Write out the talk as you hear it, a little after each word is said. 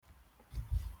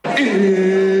It's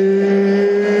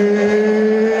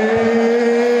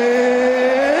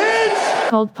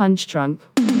called Punch Drunk.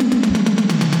 The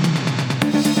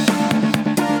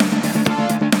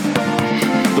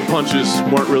punches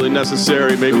weren't really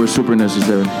necessary. Maybe They were super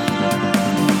necessary.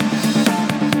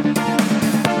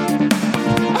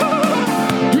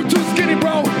 You too skinny,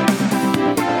 bro.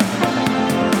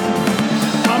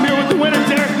 I'm here with the winner,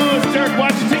 Derek Lewis. Derek,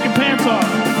 why'd you take your pants off?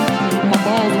 My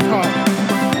balls are hot.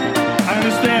 I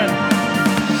understand.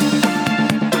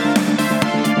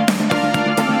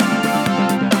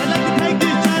 I'd like to take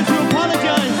this chance to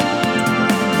apologize to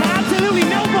absolutely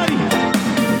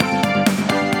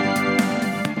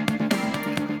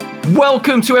nobody.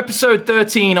 Welcome to episode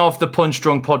 13 of the Punch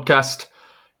Drunk podcast,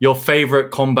 your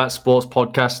favorite combat sports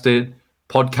podcast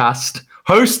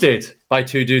hosted by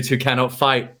two dudes who cannot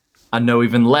fight and know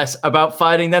even less about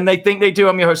fighting than they think they do.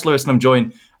 I'm your host, Lewis, and I'm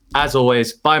joined, as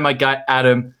always, by my guy,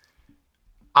 Adam.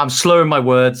 I'm slurring my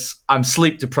words. I'm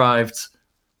sleep deprived,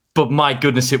 but my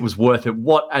goodness, it was worth it.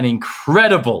 What an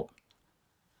incredible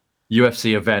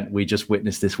UFC event we just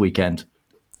witnessed this weekend.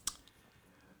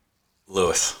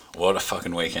 Lewis, what a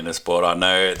fucking weekend of sport. I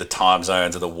know the time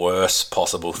zones are the worst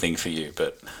possible thing for you,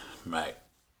 but mate,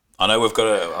 I know we've got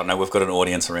an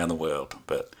audience around the world,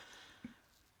 but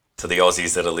to the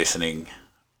Aussies that are listening,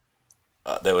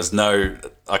 I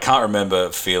can't remember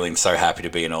feeling so happy to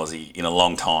be an Aussie in a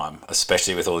long time,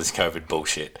 especially with all this COVID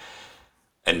bullshit.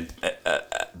 And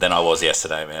than I was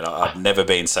yesterday, man. I've never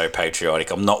been so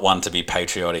patriotic. I'm not one to be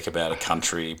patriotic about a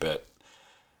country, but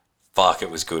fuck,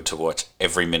 it was good to watch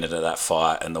every minute of that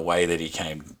fight and the way that he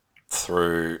came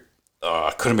through. Oh,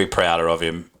 I couldn't be prouder of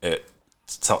him.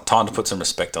 It's time to put some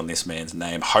respect on this man's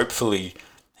name. Hopefully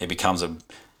he becomes a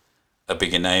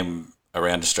bigger name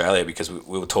around Australia, because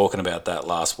we were talking about that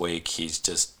last week. He's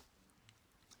just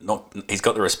he's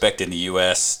got the respect in the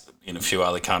US, in a few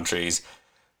other countries,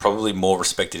 probably more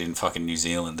respected in fucking New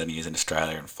Zealand than he is in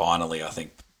Australia. And finally, I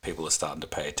think people are starting to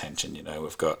pay attention. You know,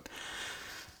 we've done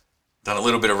a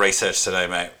little bit of research today,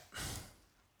 mate.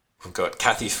 We've got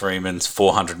Cathy Freeman's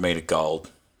 400-metre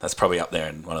gold. That's probably up there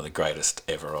in one of the greatest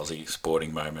ever Aussie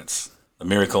sporting moments. The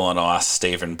miracle on ice,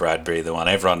 Stephen Bradbury, the one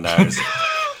everyone knows,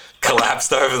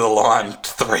 collapsed over the line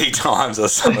 3 times or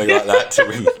something like that to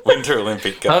win Winter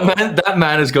Olympic gold. That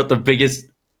man has got the biggest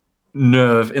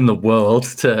nerve in the world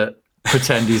to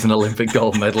pretend he's an Olympic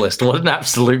gold medalist. What an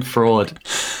absolute fraud.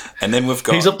 And then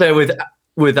he's up there with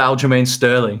Aljamain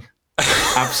Sterling.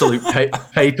 Absolute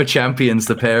paper champions,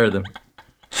 the pair of them.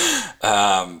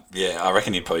 Yeah, I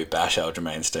reckon he'd probably bash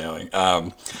Aljamain Sterling.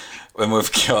 When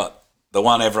we've got the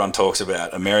one everyone talks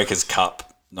about, America's Cup,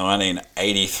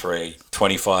 1983,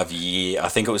 25 year. I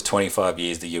think it was 25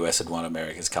 years the US had won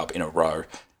America's Cup in a row.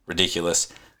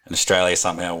 Ridiculous. And Australia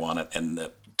somehow won it. And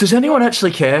does anyone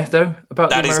actually care, though, about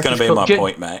that? Is going to be my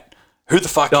point, mate. Who the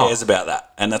fuck cares about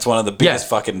that? And that's one of the biggest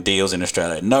fucking deals in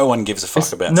Australia. No one gives a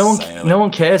fuck about sailing. No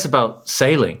one cares about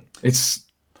sailing.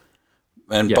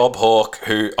 Bob Hawke,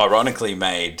 who ironically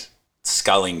made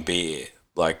sculling beer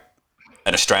like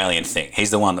an Australian thing.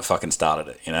 He's the one that fucking started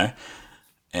it, you know?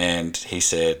 And he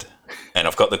said, and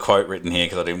I've got the quote written here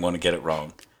because I didn't want to get it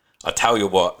wrong. I tell you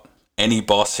what, any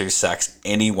boss who sacks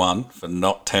anyone for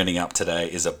not turning up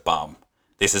today is a bum.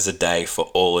 This is a day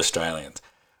for all Australians.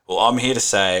 Well, I'm here to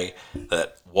say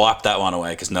that wipe that one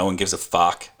away because no one gives a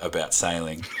fuck about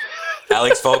sailing.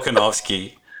 Alex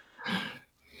Volkanovski,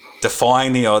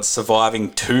 defying the odds, surviving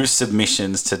 2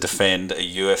 submissions to defend a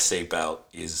UFC belt,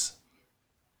 is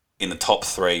in the top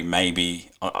 3,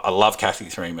 maybe. I love Cathy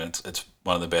Freeman. It's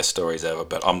one of the best stories ever,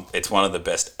 but it's one of the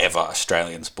best ever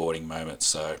Australian sporting moments.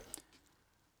 So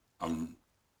I'm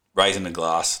raising a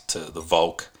glass to the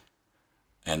Volk.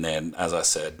 And then, as I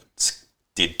said,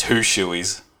 did 2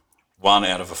 shoeies, one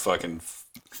out of a fucking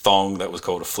thong that was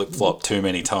called a flip-flop too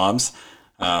many times,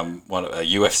 a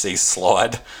UFC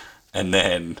slide, and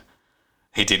then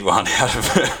he did one out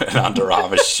of an Under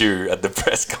Armour shoe at the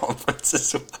press conference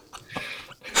as well.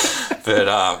 But,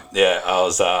 I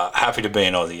was happy to be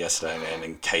an Aussie yesterday, man,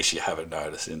 in case you haven't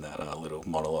noticed in that little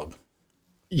monologue.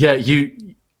 Yeah,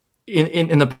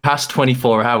 in the past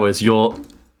 24 hours, your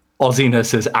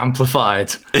Aussiness has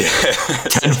amplified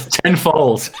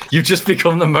tenfold. You've just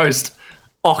become the most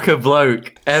ocker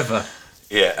bloke ever.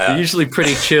 Yeah. You're usually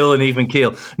pretty chill and even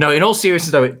keel. No, in all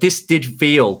seriousness, though, this did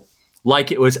feel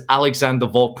like it was Alexander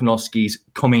Volkanovski's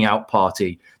coming out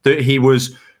party. That he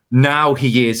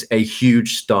is a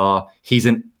huge star. He's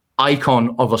an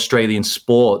icon of Australian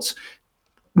sports.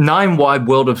 9 Wide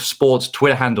World of Sports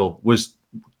Twitter handle was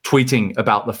tweeting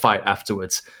about the fight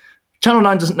afterwards. Channel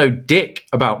 9 doesn't know dick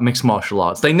about mixed martial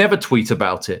arts. They never tweet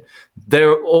about it.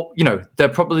 They're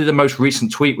probably the most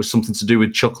recent tweet was something to do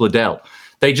with Chuck Liddell.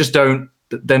 They just don't,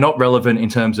 they're not relevant in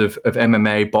terms of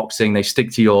MMA, boxing. They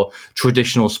stick to your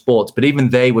traditional sports. But even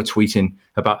they were tweeting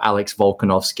about Alex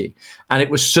Volkanovski. And it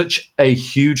was such a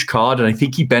huge card. And I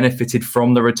think he benefited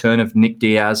from the return of Nick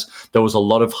Diaz. There was a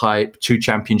lot of hype, 2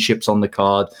 championships on the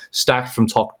card, stacked from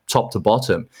top to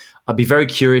bottom. I'd be very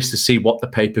curious to see what the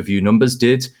pay-per-view numbers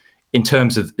did. In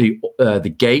terms of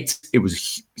the gate, it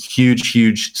was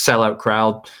huge sellout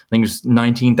crowd. I think it was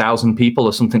 19,000 people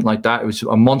or something like that. It was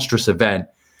a monstrous event.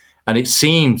 And it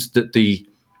seemed that the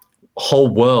whole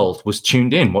world was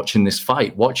tuned in watching this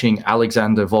fight, watching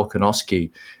Alexander Volkanovski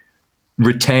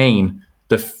retain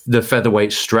the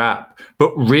featherweight strap,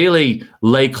 but really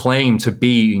lay claim to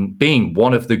being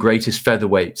one of the greatest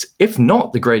featherweights, if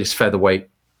not the greatest featherweight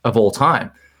of all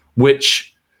time, which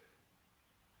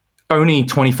only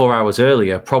 24 hours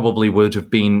earlier probably would have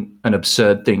been an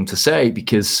absurd thing to say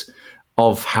because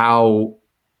of how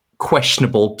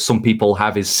questionable some people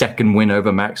have his second win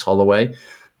over Max Holloway.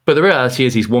 But the reality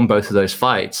is he's won both of those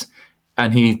fights,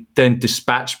 and he then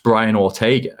dispatched Brian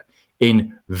Ortega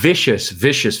in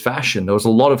vicious fashion. There was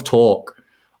a lot of talk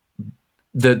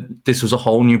that this was a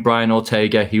whole new Brian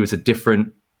Ortega. He was a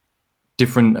different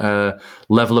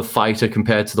level of fighter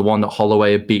compared to the one that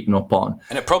Holloway had beaten up on.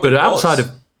 And it probably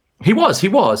He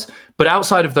was. But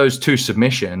outside of those 2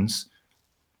 submissions,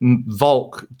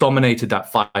 Volk dominated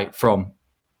that fight from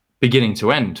beginning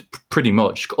to end, pretty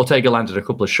much. Ortega landed a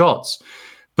couple of shots.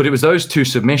 But it was those 2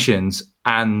 submissions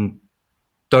and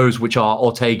those which are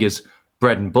Ortega's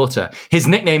bread and butter. His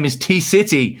nickname is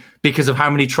T-City because of how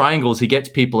many triangles he gets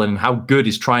people in and how good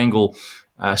his triangle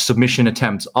submission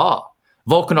attempts are.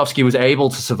 Volkanovski was able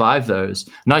to survive those.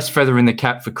 Nice feather in the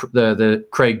cap for the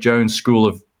Craig Jones School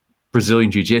of Brazilian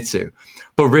Jiu-Jitsu.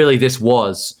 But really, this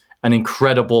was an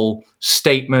incredible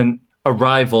statement,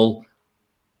 arrival,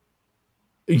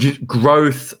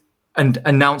 growth, and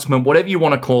announcement, whatever you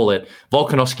want to call it.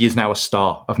 Volkanovski is now a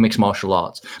star of mixed martial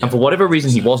arts. Yeah, and for whatever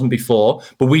reason, he wasn't before,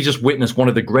 but we just witnessed one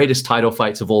of the greatest title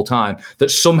fights of all time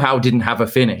that somehow didn't have a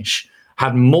finish,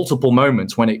 had multiple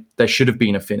moments when there should have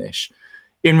been a finish.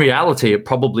 In reality, it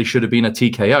probably should have been a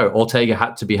TKO. Ortega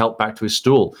had to be helped back to his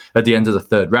stool at the end of the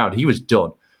 3rd round. He was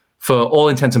done. For all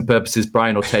intents and purposes,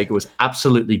 Brian Ortega was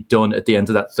absolutely done at the end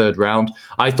of that 3rd round.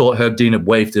 I thought Herb Dean had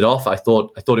waved it off. I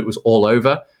thought it was all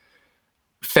over.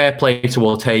 Fair play to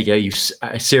Ortega.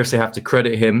 I seriously have to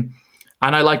credit him.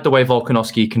 And I like the way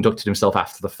Volkanovski conducted himself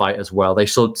after the fight as well. They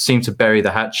seemed to bury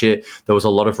the hatchet. There was a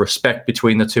lot of respect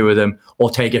between the 2 of them.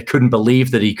 Ortega couldn't believe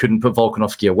that he couldn't put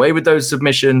Volkanovski away with those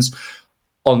submissions.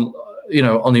 On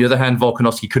the other hand,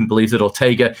 Volkanovski couldn't believe that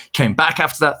Ortega came back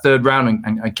after that 3rd round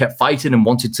and kept fighting and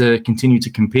wanted to continue to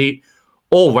compete.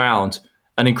 All round,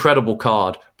 an incredible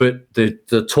card. But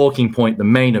the talking point, the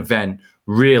main event,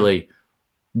 really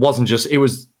wasn't just, it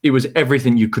was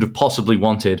everything you could have possibly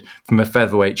wanted from a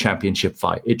featherweight championship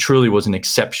fight. It truly was an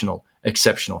exceptional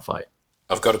fight.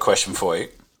 I've got a question for you.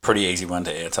 Pretty easy one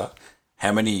to answer.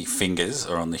 How many fingers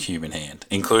are on the human hand,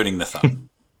 including the thumb?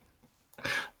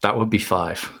 That would be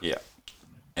 5. Yeah.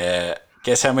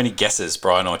 Guess how many guesses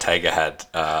Brian Ortega had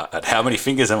at how many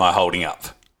fingers am I holding up?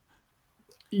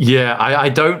 Yeah, I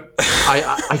don't.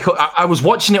 I was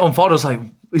watching it on photo. I was like,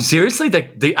 seriously?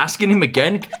 They asking him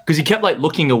again because he kept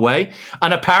looking away.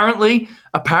 And apparently,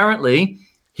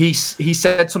 he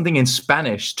said something in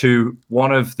Spanish to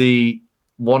one of the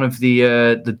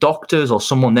doctors or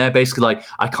someone there, basically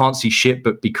I can't see shit,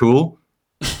 but be cool,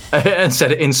 and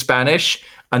said it in Spanish.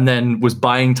 And then was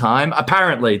buying time.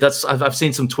 Apparently, I've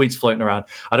seen some tweets floating around.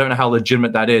 I don't know how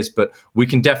legitimate that is, but we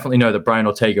can definitely know that Brian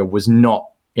Ortega was not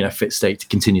in a fit state to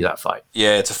continue that fight.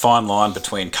 Yeah, it's a fine line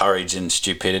between courage and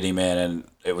stupidity, man. And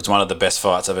it was one of the best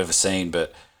fights I've ever seen.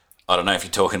 But I don't know if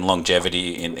you're talking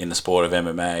longevity in the sport of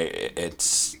MMA.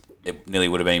 It nearly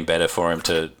would have been better for him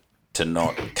to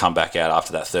not come back out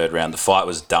after that 3rd round. The fight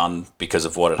was done because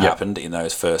of what had happened in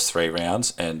those first 3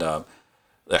 rounds, and.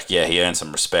 He earned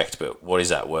some respect, but what is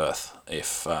that worth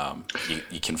if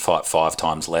you can fight 5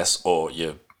 times less, or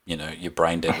you're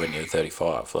brain dead when you're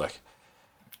 35?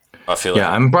 I feel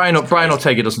and Brian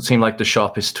Ortega doesn't seem like the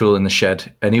sharpest tool in the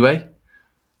shed anyway,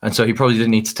 and so he probably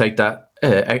didn't need to take that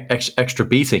extra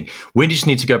beating. We just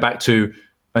need to go back to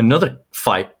another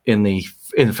fight in the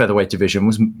featherweight division.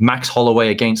 Was Max Holloway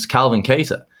against Calvin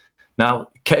Kattar. Now,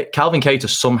 Calvin Kattar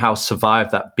somehow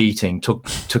survived that beating, took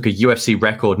a UFC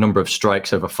record number of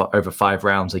strikes over 5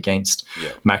 rounds against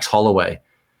Max Holloway.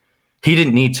 He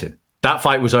didn't need to. That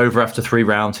fight was over after 3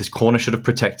 rounds. His corner should have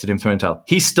protected him through and out.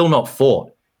 He's still not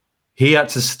fought. He had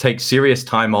to take serious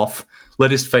time off,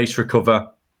 let his face recover,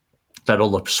 let all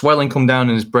the swelling come down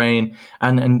in his brain,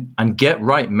 and get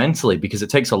right mentally, because it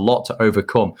takes a lot to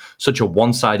overcome such a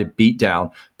one-sided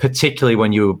beatdown,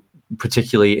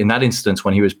 particularly in that instance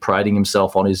when he was priding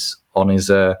himself on his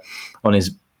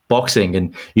boxing.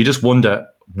 And you just wonder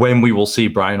when we will see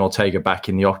Brian Ortega back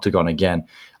in the octagon again.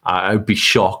 I would be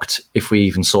shocked if we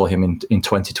even saw him in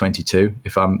 2022,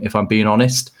 if I'm being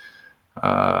honest.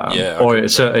 Or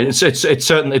it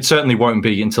certainly won't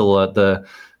be until the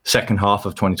second half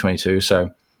of 2022. So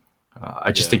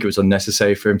I just think it was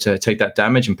unnecessary for him to take that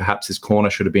damage, and perhaps his corner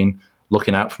should have been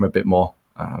looking out for him a bit more.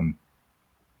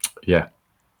 Yeah,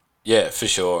 for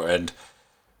sure. And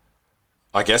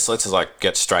I guess let's like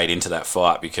get straight into that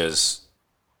fight, because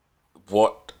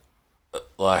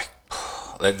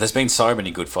there's been so many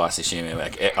good fights this year, man.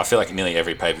 Like, I feel like nearly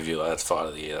every pay-per-view, like, that's fight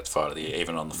of the year.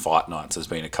 Even on the fight nights, there's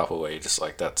been a couple where you're just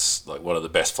like, that's like one of the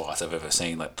best fights I've ever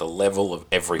seen. Like, the level of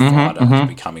every fighter is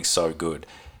becoming so good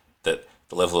that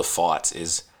the level of fights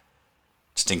is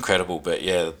just incredible. But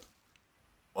yeah,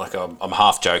 like I'm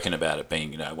half joking about it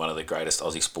being, one of the greatest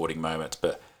Aussie sporting moments,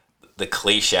 but the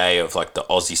cliche of like the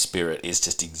Aussie spirit is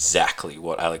just exactly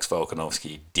what Alex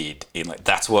Volkanovski did.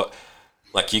 That's what,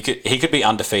 like, he could be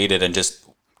undefeated and just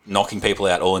knocking people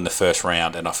out all in the first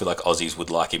round, and I feel like Aussies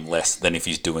would like him less than if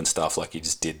he's doing stuff like he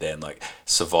just did then, like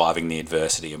surviving the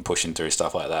adversity and pushing through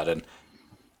stuff like that. And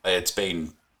it's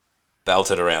been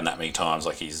belted around that many times,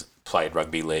 like he's played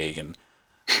rugby league and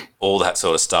all that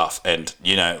sort of stuff. And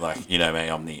me, I'm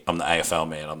the AFL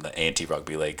man, I'm the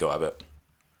anti-rugby league guy, but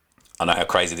I know how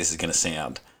crazy this is going to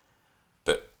sound,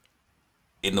 but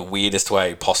in the weirdest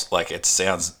way possible, like, it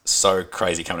sounds so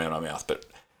crazy coming out of my mouth, but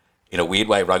in a weird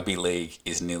way, rugby league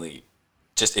is nearly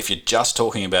just, if you're just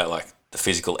talking about like the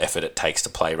physical effort it takes to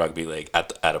play rugby league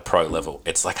at a pro level,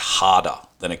 it's like harder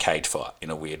than a cage fight in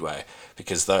a weird way,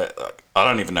 because I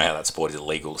don't even know how that sport is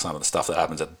illegal, some of the stuff that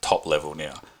happens at the top level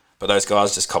now, but those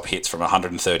guys just cop hits from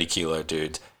 130 kilo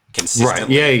dudes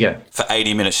consistently for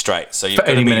 80 minutes straight. So you've got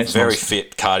to be very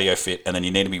fit, cardio fit, and then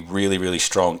you need to be really, really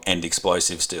strong and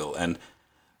explosive still. And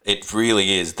it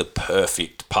really is the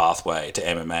perfect pathway to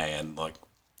MMA. And like,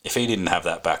 if he didn't have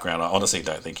that background, I honestly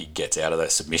don't think he gets out of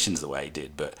those submissions the way he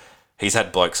did. But he's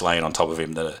had blokes laying on top of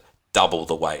him that are double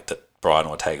the weight that Brian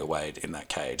Ortega weighed in that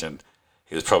cage, and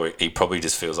he probably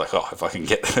just feels like, oh, if I can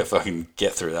get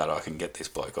through that, I can get this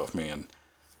bloke off me. And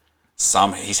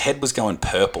his head was going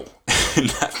purple in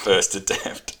that first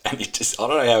attempt, and I don't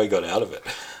know how he got out of it.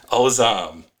 I was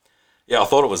I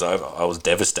thought it was over. I was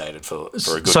devastated for a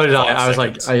good. So did I. I was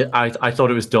like, I thought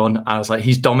it was done. I was like,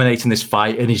 he's dominating this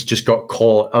fight, and he's just got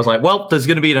caught. I was like, well, there's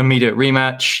going to be an immediate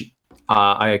rematch.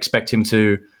 I expect him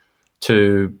to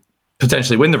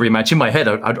potentially win the rematch. In my head,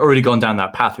 I'd already gone down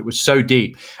that path. It was so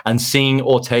deep, and seeing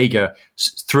Ortega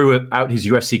throughout his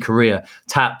UFC career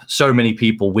tap so many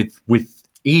people with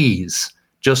ease,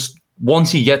 just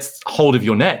once he gets hold of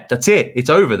your neck, that's it. It's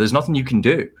over. There's nothing you can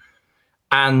do.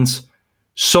 And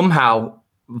somehow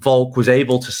Volk was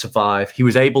able to survive. He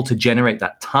was able to generate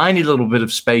that tiny little bit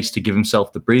of space to give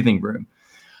himself the breathing room.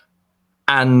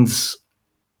 And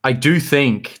I do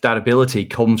think that ability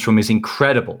comes from his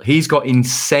he's got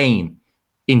insane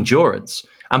endurance.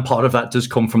 And part of that does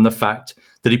come from the fact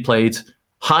that he played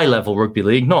high-level rugby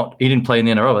league. He didn't play in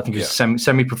the NRL. I think it was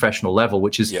semi-professional level,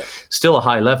 which is still a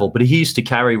high level. But he used to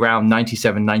carry around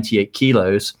 97, 98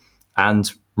 kilos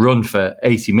and run for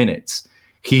 80 minutes.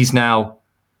 He's now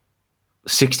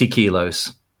 60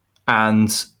 kilos,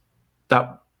 and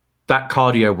that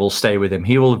cardio will stay with him.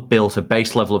 He will have built a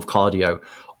base level of cardio.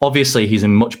 Obviously, he's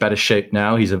in much better shape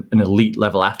now. He's an elite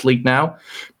level athlete now,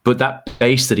 but that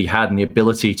base that he had and the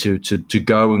ability to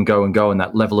go and go and go, and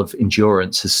that level of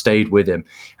endurance has stayed with him.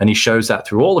 And he shows that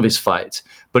through all of his fights.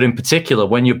 But in particular,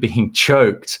 when you're being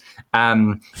choked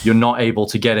and you're not able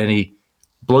to get any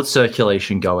blood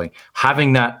circulation going,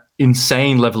 having that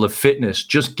insane level of fitness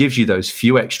just gives you those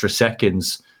few extra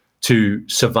seconds to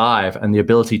survive, and the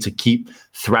ability to keep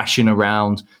thrashing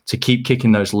around, to keep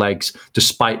kicking those legs,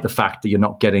 despite the fact that you're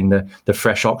not getting the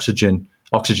fresh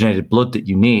oxygenated blood that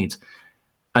you need.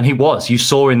 And you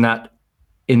saw in that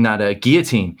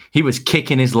guillotine, he was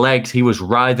kicking his legs, he was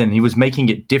writhing, he was making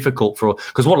it difficult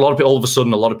because all of a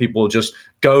sudden, a lot of people will just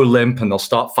go limp and they'll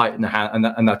start fighting the hand,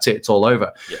 and that's it, it's all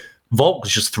over. Yeah. Volk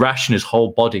was just thrashing his whole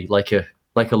body like a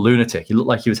lunatic. He looked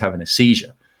like he was having a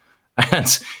seizure.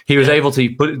 And he was able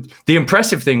to put the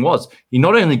impressive thing was he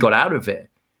not only got out of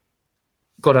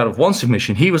one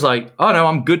submission, he was like, oh no,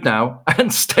 I'm good now,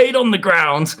 and stayed on the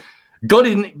ground, got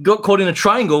caught in a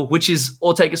triangle, which is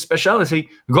Ortega's specialty,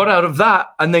 got out of that,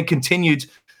 and then continued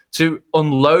to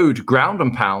unload ground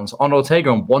and pounds on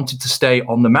Ortega and wanted to stay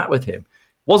on the mat with him.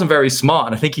 wasn't very smart.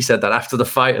 And I think he said that after the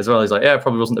fight as well. He's like, yeah, it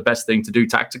probably wasn't the best thing to do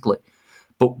tactically.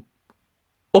 But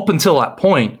up until that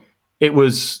point, it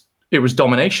was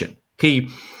domination. He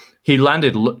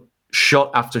landed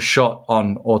shot after shot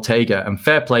on Ortega, and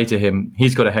fair play to him.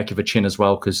 He's got a heck of a chin as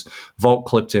well, because Volk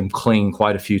clipped him clean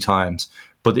quite a few times.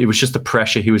 But it was just the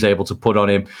pressure he was able to put on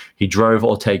him. He drove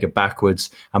Ortega backwards,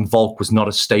 and Volk was not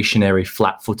a stationary,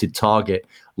 flat-footed target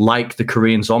like the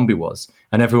Korean Zombie was.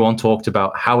 And everyone talked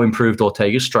about how improved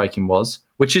Ortega's striking was,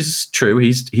 which is true.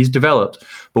 He's developed.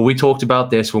 But we talked about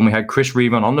this when we had Chris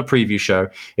Revan on the preview show.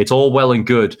 It's all well and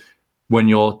good when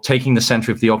you're taking the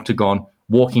center of the octagon,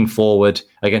 walking forward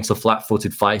against a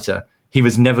flat-footed fighter. He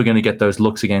was never going to get those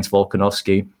looks against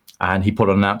Volkanovski, and he put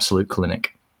on an absolute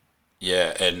clinic.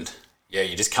 Yeah, and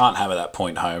you just can't hammer that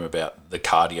point home about the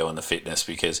cardio and the fitness,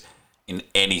 because in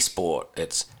any sport,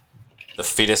 it's the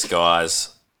fittest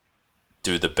guys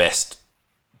do the best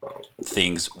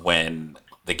things when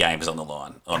the game is on the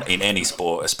line. In any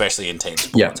sport, especially in team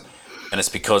sports. Yeah. And it's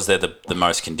because they're the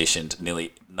most conditioned,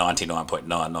 nearly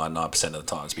 99.999% of the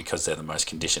time. It's because they're the most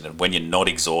conditioned. And when you're not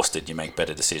exhausted, you make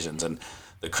better decisions. And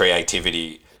the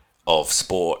creativity of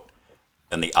sport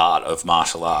and the art of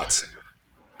martial arts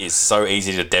is so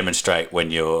easy to demonstrate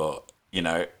when you're,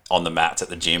 on the mats at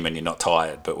the gym and you're not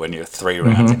tired. But when you're 3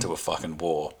 rounds into a fucking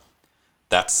war,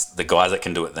 that's the guys that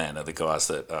can do it then are the guys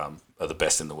that are the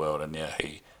best in the world. And yeah,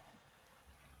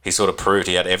 he sort of proved,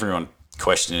 he had everyone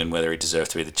questioning whether he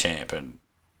deserved to be the champ, and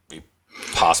he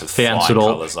passed with flying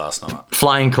colours last night.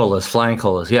 Flying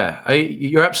colours, yeah.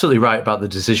 You're absolutely right about the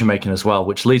decision-making as well,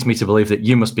 which leads me to believe that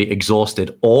you must be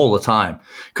exhausted all the time,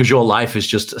 because your life is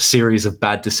just a series of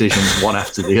bad decisions, one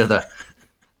after the other.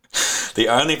 The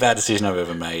only bad decision I've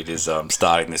ever made is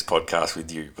starting this podcast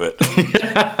with you. But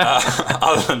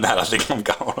other than that, I think I'm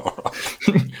going all right.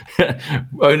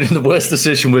 Only the worst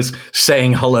decision was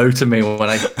saying hello to me when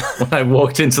I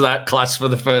walked into that class for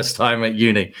the first time at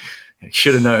uni.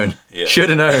 Should have known. Yeah. Should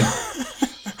have known.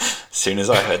 As soon as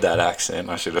I heard that accent,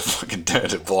 I should have fucking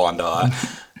turned a blind eye,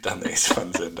 done these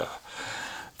ones.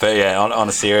 But yeah, on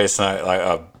a serious note,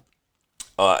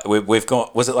 like we've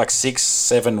got, was it like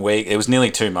 6-7 weeks? It was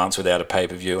nearly 2 months without a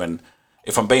pay-per-view. And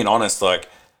if I'm being honest, like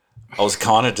I was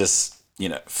kind of just,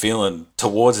 feeling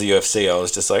towards the UFC. I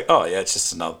was just like, oh yeah, it's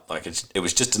just another, like it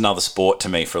was just another sport to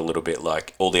me for a little bit,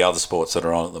 like all the other sports that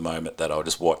are on at the moment that I'll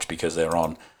just watch because they're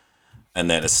on. And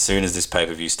then as soon as this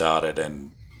pay-per-view started,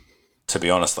 and to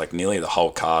be honest, like nearly the whole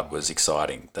card was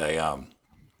exciting. They, I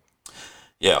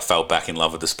fell back in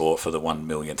love with the sport for the 1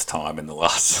 millionth time in the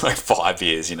last 5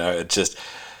 years. It just,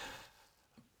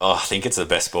 I think it's the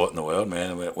best sport in the world,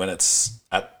 man. When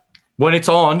it's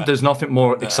on, there's nothing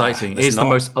more exciting. It's the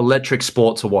most electric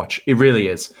sport to watch. It really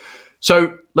is.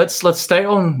 So let's stay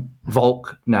on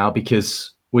Volk now,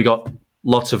 because we got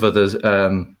lots of other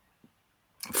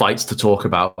fights to talk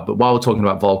about. But while we're talking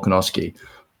about Volkanovski,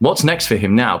 what's next for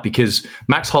him now? Because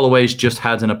Max Holloway's just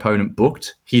had an opponent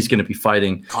booked. He's going to be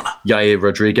fighting Yair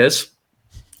Rodriguez,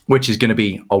 which is going to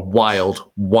be a wild,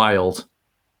 wild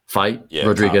fight. Yeah,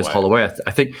 Rodriguez Holloway.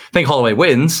 I think Holloway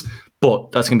wins,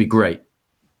 but that's going to be great.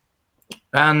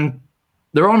 And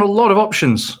there aren't a lot of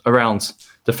options around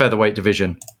the featherweight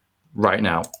division right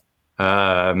now,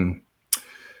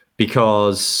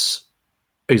 because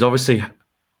he's obviously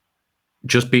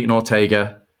just beaten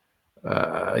Ortega.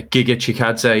 Giga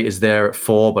Chikadze is there at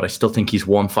 4, but I still think he's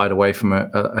one fight away from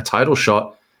a title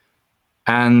shot.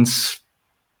 And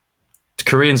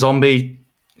Korean Zombie,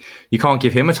 you can't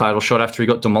give him a title shot after he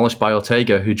got demolished by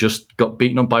Ortega, who just got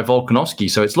beaten up by Volkanovski.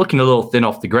 So it's looking a little thin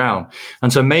off the ground.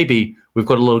 And so maybe we've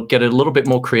got to get a little bit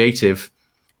more creative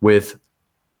with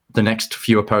the next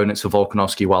few opponents of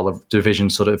Volkanovski while the division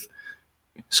sort of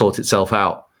sorts itself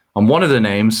out. And one of the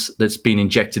names that's been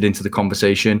injected into the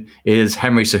conversation is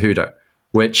Henry Cejudo,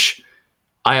 which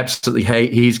I absolutely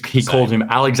hate. He called him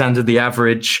Alexander the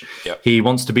Average. Yep. He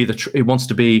wants to be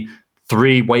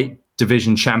 3-weight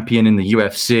division champion in the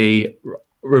UFC.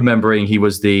 Remembering he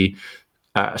was the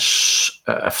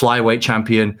flyweight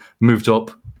champion, moved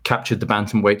up, captured the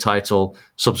bantamweight title,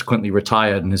 subsequently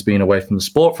retired, and has been away from the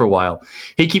sport for a while.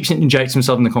 He keeps injecting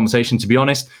himself in the conversation. To be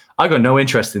honest, I got no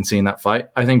interest in seeing that fight.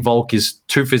 I think Volk is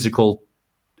too physical,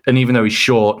 and even though he's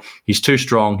short, he's too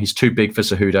strong. He's too big for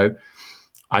Cejudo.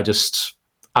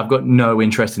 I've got no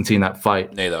interest in seeing that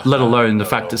fight. Neither. Let alone the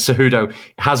fact that Cejudo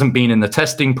hasn't been in the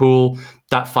testing pool.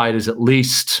 That fight is at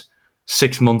least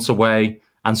 6 months away,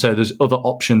 and so there's other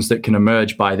options that can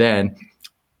emerge by then.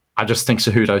 I just think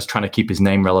Cejudo is trying to keep his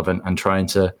name relevant and trying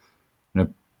to,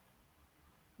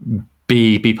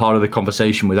 be part of the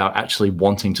conversation without actually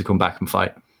wanting to come back and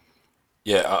fight.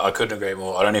 Yeah, I couldn't agree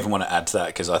more. I don't even want to add to that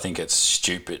because I think it's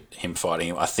stupid him fighting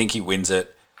him. I think he wins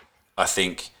it. I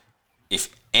think if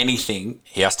anything,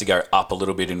 he has to go up a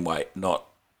little bit in weight, not.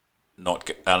 And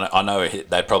I know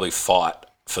they'd probably fight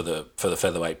for the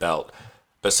featherweight belt,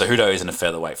 but Cejudo isn't a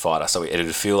featherweight fighter, so it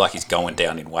would feel like he's going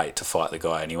down in weight to fight the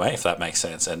guy anyway, if that makes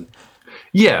sense. And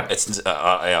yeah, it's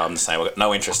I'm the same. I've got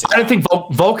no interest in I don't think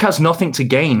Volk has nothing to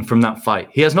gain from that fight.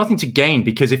 He has nothing to gain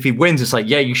because if he wins, it's like,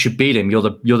 yeah, you should beat him. You're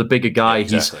the bigger guy. Yeah,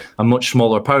 exactly. He's a much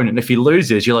smaller opponent. And if he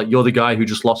loses, you're the guy who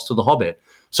just lost to the Hobbit.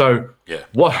 So yeah,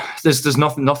 what? There's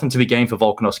nothing to be gained for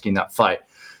Volkanovski in that fight.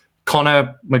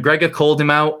 Conor McGregor called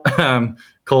him out,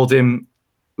 called him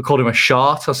a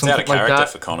shart or something like that. It's out of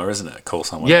character for Conor, isn't it? Call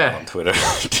someone out on Twitter.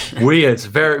 Weird,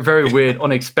 very, very weird,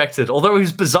 unexpected. Although he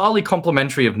was bizarrely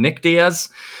complimentary of Nick Diaz.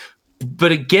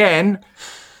 But again,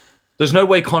 there's no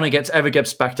way Conor ever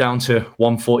gets back down to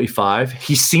 145.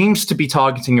 He seems to be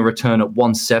targeting a return at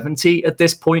 170 at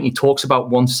this point. He talks about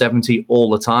 170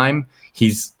 all the time.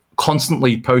 He's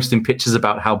constantly posting pictures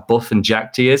about how buff and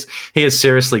jacked he is. He has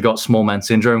seriously got small man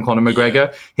syndrome, Conor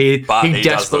McGregor. Yeah. He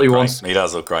desperately wants. He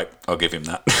does look great. I'll give him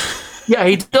that. Yeah,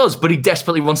 he does, but he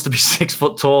desperately wants to be 6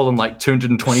 foot tall and like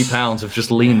 220 pounds of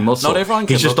just lean muscle. Not everyone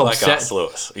can He's just look upset. like us,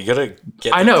 Lewis. You got to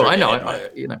get. I know.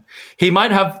 You know, he might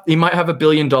have $1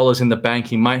 billion in the bank.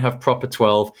 He might have proper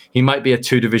 12. He might be a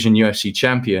 2-division UFC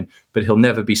champion, but he'll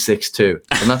never be 6'2",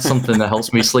 and that's something that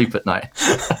helps me sleep at night.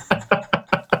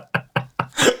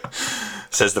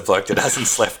 Says the bloke that hasn't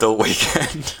slept all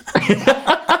weekend.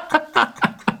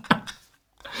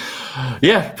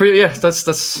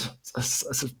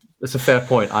 That's a fair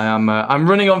point. I'm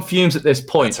running on fumes at this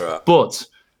point. That's all right.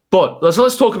 But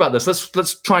let's talk about this.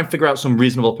 Let's try and figure out some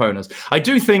reasonable opponents. I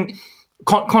do think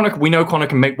Conor. We know Conor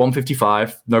can make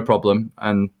 155, no problem,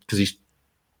 and because he's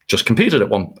just competed at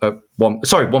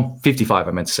 155.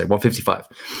 I meant to say 155.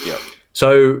 Yeah.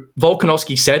 So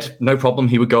Volkanovski said no problem.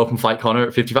 He would go up and fight Conor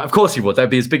at 55. Of course he would. That'd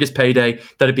be his biggest payday.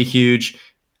 That'd be huge.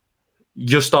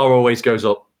 Your star always goes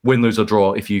up, win, lose or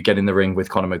draw, if you get in the ring with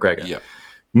Conor McGregor. Yeah.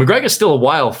 McGregor's still a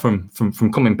while from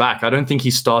coming back. I don't think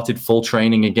he started full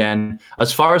training again.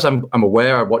 As far as I'm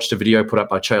aware, I watched a video put up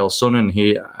by Chael Sonnen, and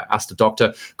he asked the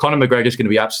doctor, Conor McGregor's going to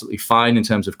be absolutely fine in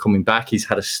terms of coming back. He's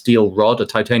had a steel rod, a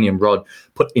titanium rod,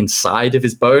 put inside of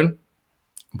his bone,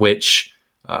 which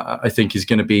I think he's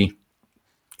going to be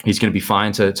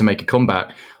fine to make a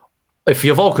comeback. If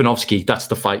you're Volkanovski, that's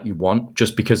the fight you want,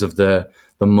 just because of the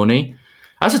money.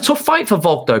 That's a tough fight for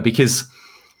Volk, though, because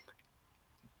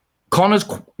Conor's,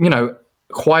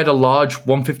 quite a large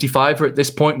 155er at this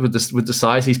point with the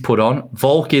size he's put on.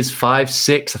 Volk is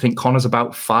 5'6". I think Conor's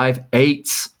about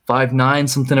 5'8", 5'9",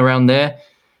 something around there.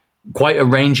 Quite a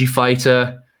rangy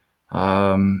fighter.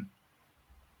 Volk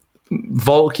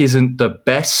isn't the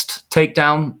best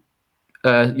takedown,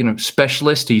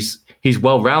 specialist. He's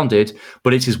well-rounded,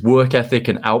 but it's his work ethic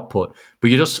and output. But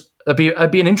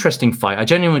it'd be an interesting fight. I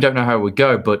genuinely don't know how it would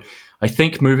go, but I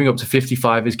think moving up to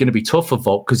 55 is going to be tough for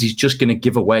Volk because he's just going to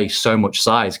give away so much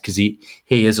size because he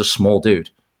is a small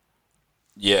dude.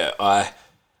 Yeah,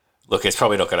 look, it's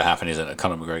probably not going to happen, isn't it?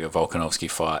 Conor McGregor-Volkanovski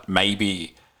fight.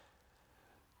 Maybe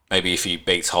if he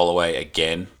beats Holloway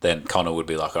again, then Conor would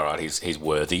be like, all right, he's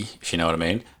worthy, if you know what I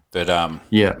mean. But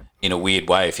yeah, in a weird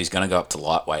way, if he's going to go up to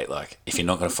lightweight, like if you're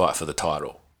not going to fight for the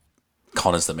title,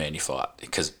 Conor's the man you fight.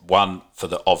 Because one, for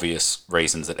the obvious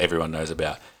reasons that everyone knows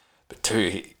about, but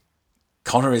two,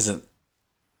 Conor isn't.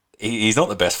 He's not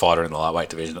the best fighter in the lightweight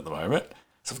division at the moment.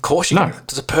 So of course,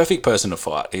 there's a perfect person to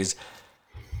fight.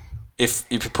 If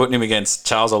you're putting him against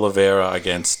Charles Oliveira,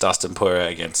 against Dustin Poirier,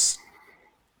 against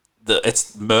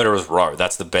it's Murderer's Row.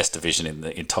 That's the best division in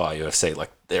the entire UFC. Like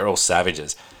they're all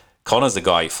savages. Conor's the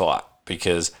guy you fight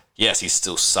because yes, he's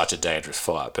still such a dangerous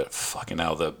fight, but fucking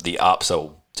hell, the ups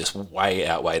are just way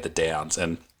outweigh the downs,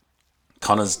 and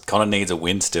Conor needs a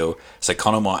win still. So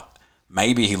Conor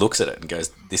maybe he looks at it and goes,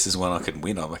 "This is when I can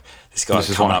win." I'm like, this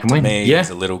guy's coming up to me. Yeah.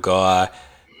 He's a little guy,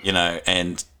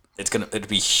 and it'd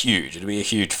be huge. It'd be a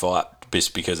huge fight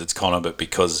just because it's Conor, but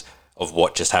because of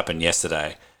what just happened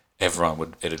yesterday,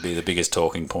 it'd be the biggest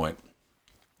talking point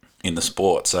in the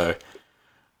sport. So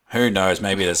who knows?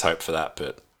 Maybe there's hope for that,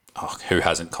 but who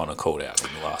hasn't Conor called out in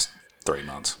the last 3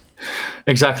 months?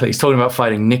 Exactly. He's talking about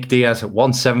fighting Nick Diaz at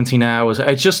 170 now.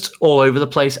 It's just all over the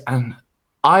place, and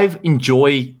I've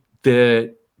enjoyed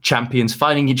the champions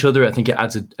fighting each other. I think it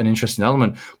adds an interesting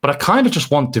element, but I kind of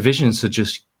just want divisions to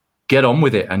just get on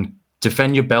with it and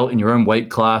defend your belt in your own weight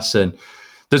class. And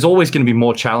there's always going to be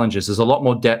more challenges. There's a lot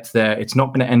more depth there. It's not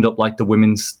going to end up like the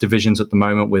women's divisions at the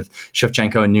moment with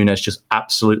Shevchenko and Nunes just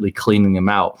absolutely cleaning them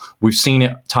out. We've seen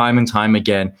it time and time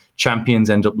again. Champions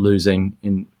end up losing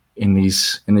in in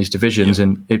these divisions.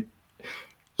 And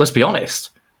let's be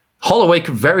honest, Holloway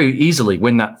could very easily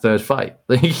win that third fight.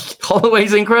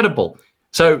 Holloway's incredible.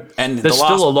 So there's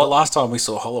still a lot. The last time we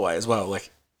saw Holloway as well,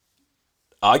 like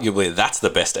arguably that's the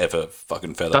best ever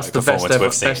fucking featherweight performance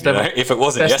we've seen. You know? If it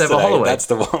wasn't yesterday, that's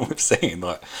the one we've seen.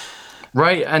 Like,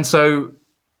 right, and so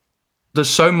there's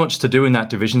so much to do in that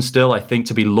division still. I think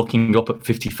to be looking up at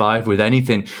 55 with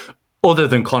anything other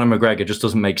than Conor McGregor just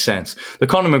doesn't make sense. The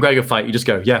Conor McGregor fight, you just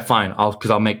go, yeah, fine,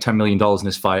 because I'll make $10 million in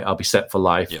this fight. I'll be set for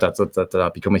life. Yeah. That'll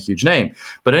become a huge name.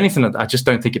 But anything that I just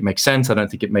don't think it makes sense. I don't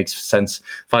think it makes sense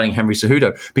fighting Henry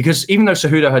Cejudo, because even though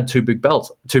Cejudo had two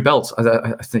belts,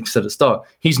 I think said at the start,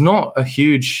 he's not a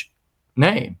huge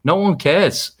name. No one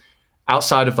cares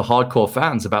outside of the hardcore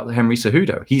fans about Henry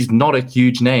Cejudo. He's not a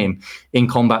huge name in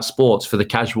combat sports for the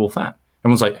casual fan.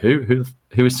 Everyone's like, who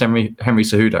is Henry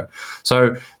Cejudo?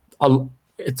 So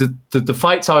the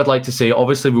fights I would like to see,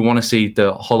 obviously we want to see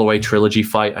the Holloway trilogy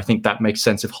fight. I think that makes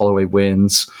sense if Holloway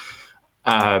wins.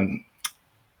 You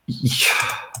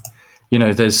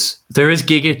know, there is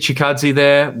Giga Chikadze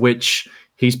there, which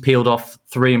he's peeled off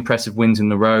 3 impressive wins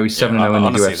in a row. He's 7-0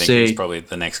 in the UFC. I think he's probably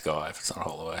the next guy if it's not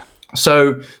Holloway.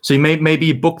 So you maybe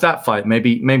you book that fight.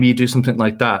 Maybe you do something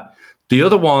like that. The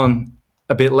other one,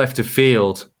 a bit left of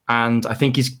field, and I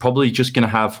think he's probably just going to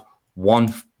have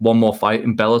one more fight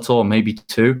in Bellator, maybe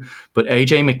 2. But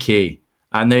AJ McKee,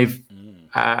 and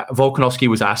Volkanovski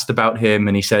was asked about him,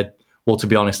 and he said, well, to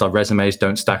be honest, our resumes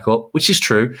don't stack up, which is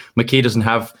true. McKee doesn't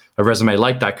have a resume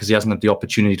like that because he hasn't had the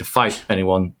opportunity to fight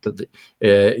anyone to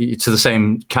the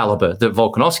same caliber that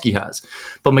Volkanovski has.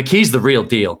 But McKee's the real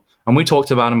deal. And we talked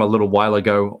about him a little while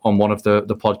ago on one of the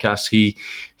podcasts.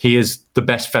 He is the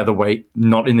best featherweight,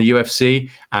 not in the UFC.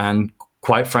 And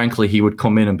quite frankly, he would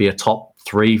come in and be a top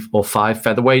 3 or 5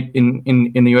 featherweight in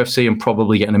the UFC and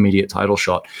probably get an immediate title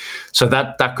shot. So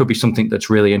that could be something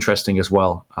that's really interesting as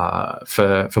well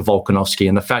for Volkanovski.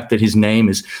 And the fact that his name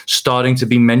is starting to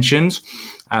be mentioned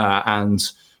and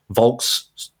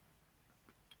Volk's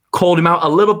called him out a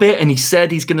little bit, and he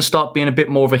said he's going to start being a bit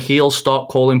more of a heel, start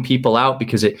calling people out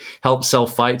because it helps sell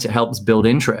fights, it helps build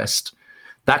interest.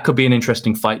 That could be an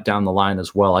interesting fight down the line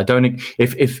as well. I don't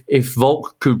if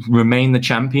Volk could remain the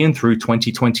champion through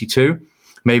 2022,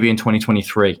 maybe in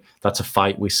 2023, that's a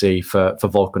fight we see for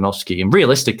Volkanovski. And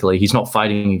realistically, he's not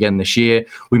fighting again this year.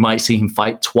 We might see him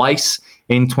fight twice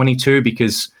in 22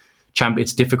 because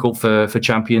it's difficult for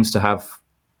champions to have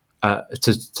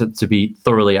to be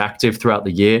thoroughly active throughout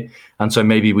the year. And so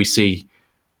maybe we see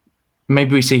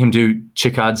him do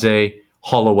Chikadze,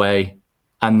 Holloway,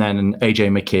 and then AJ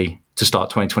McKee to start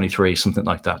 2023, something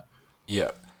like that.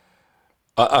 Yeah.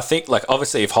 I think, like,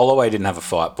 obviously, if Holloway didn't have a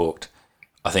fight booked,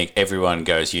 I think everyone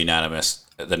goes unanimous.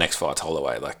 The next fight's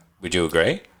Holloway. Like, would you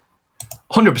agree?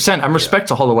 100%. And respect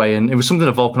to Holloway. And it was something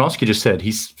that Volkanovski just said.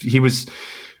 He was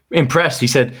impressed. He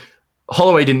said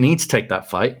Holloway didn't need to take that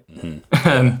fight.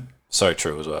 Mm-hmm. So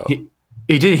true as well. He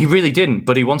did. He really didn't.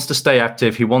 But he wants to stay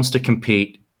active. He wants to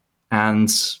compete. And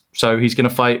so he's going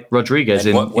to fight Rodriguez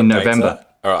in November.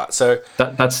 All right, so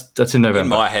that's in November. In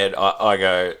my head, I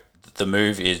go, the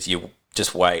move is you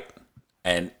just wait,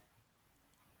 and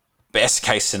best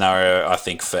case scenario, I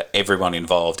think, for everyone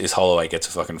involved is Holloway gets a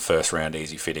fucking first round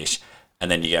easy finish, and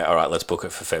then you go, all right, let's book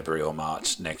it for February or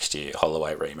March next year,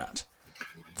 Holloway rematch.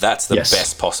 That's the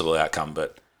best possible outcome,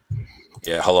 but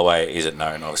yeah, Holloway isn't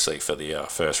known, obviously, for the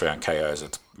first round KOs.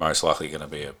 It's most likely going to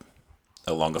be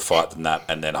a longer fight than that,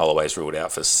 and then Holloway's ruled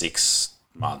out for 6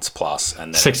 months plus,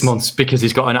 and 6 months because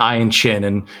he's got an iron chin,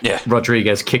 and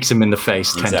Rodriguez kicks him in the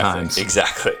face 10 times.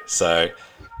 Exactly. So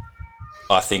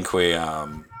I think we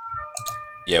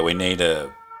need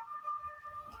to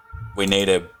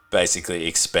basically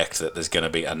expect that there's going to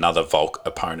be another Volk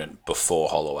opponent before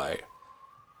Holloway.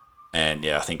 And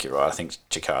yeah, I think you're right. I think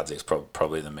Chikadze is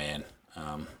probably the man.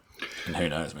 And who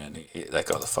knows, man? That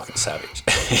guy's a fucking savage.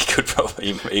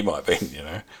 he might be, you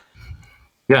know.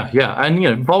 Yeah, and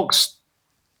you know, Volk's.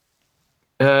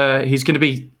 He's going to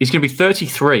be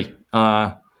 33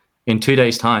 in 2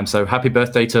 days' time. So happy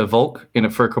birthday to Volk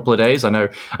for a couple of days. I know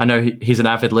he's an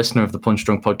avid listener of the Punch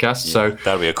Drunk podcast. Yeah, so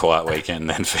that'll be a quiet weekend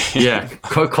then for you. Yeah,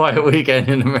 quiet weekend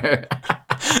in America.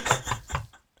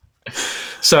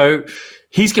 So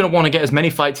he's going to want to get as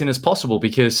many fights in as possible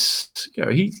because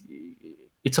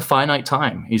it's a finite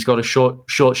time. He's got a short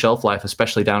shelf life,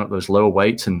 especially down at those lower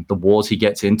weights and the wars he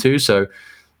gets into. So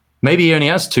maybe he only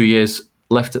has 2 years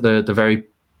left at the very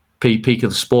peak of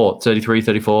the sport, 33,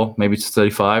 34, maybe to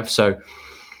 35. So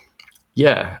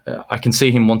yeah, I can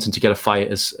see him wanting to get a fight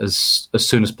as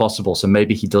soon as possible. So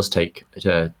maybe he does take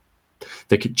the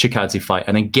Chikadze fight.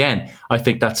 And again, I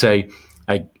think that's a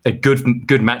a good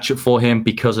matchup for him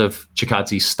because of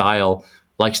Chikadze's style.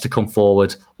 Likes to come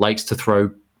forward, likes to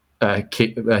throw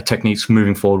techniques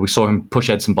moving forward. We saw him push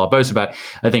Edson Barboza back.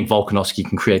 I think Volkanovski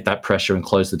can create that pressure and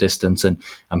close the distance and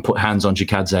put hands on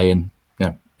Chikadze, and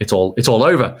it's all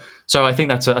over. So I think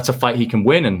that's a fight he can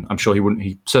win, and I'm sure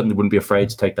he certainly wouldn't be afraid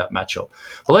to take that matchup.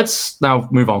 But let's now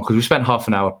move on, because we spent half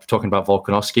an hour talking about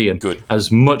Volkanovski, and good.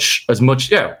 as much,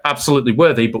 absolutely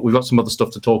worthy, but we've got some other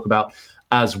stuff to talk about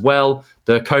as well.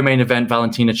 The co-main event,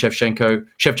 Valentina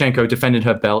Shevchenko defended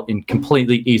her belt in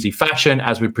completely easy fashion,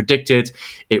 as we predicted.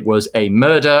 It was a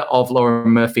murder of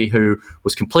Lauren Murphy, who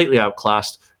was completely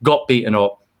outclassed, got beaten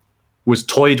up, was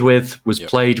toyed with, was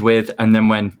played with, and then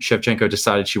when Shevchenko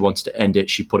decided she wanted to end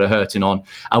it, she put a hurting on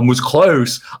and was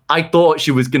close. I thought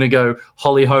she was going to go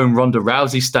Holly Holm, Ronda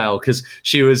Rousey style, because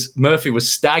Murphy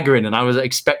was staggering, and I was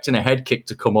expecting a head kick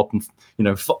to come up and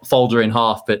fold her in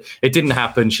half, but it didn't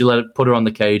happen. She put her on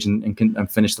the cage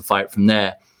and finish the fight from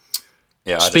there.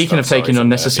 Yeah. Speaking of taking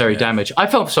unnecessary damage, I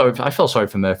felt sorry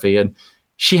for Murphy, and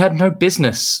she had no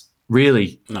business.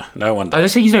 Really, no one does. I don't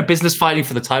say he's no business fighting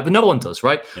for the title, but no one does,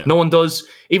 right? Yeah. No one does.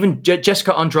 Even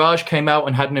Jessica Andrade came out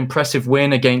and had an impressive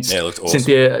win against awesome.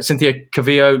 Cynthia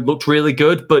Calvillo. Looked really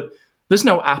good, but there's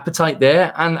no appetite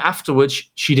there. And afterwards,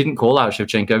 she didn't call out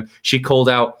Shevchenko. She called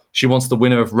out she wants the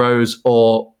winner of Rose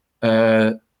or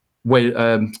Wei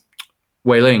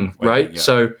Ling, right? Yeah.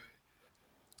 So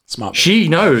smart. She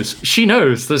knows.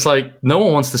 There's no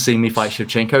one wants to see me fight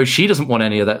Shevchenko. She doesn't want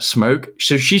any of that smoke.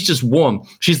 So she's just won.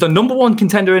 She's the number one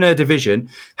contender in her division,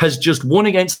 has just won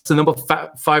against the number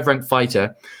 5 ranked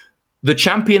fighter. The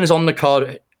champion is on the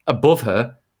card above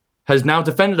her, has now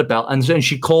defended a belt, and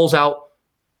she calls out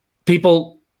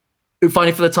people who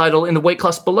fighting for the title in the weight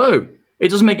class below. It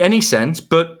doesn't make any sense,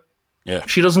 but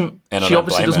she doesn't. She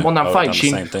obviously doesn't want that fight.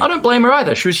 I don't blame her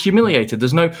either. She was humiliated.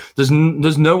 There's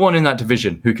no one in that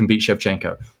division who can beat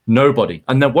Shevchenko. Nobody,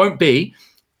 and there won't be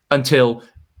until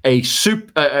a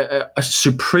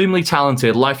supremely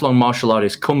talented lifelong martial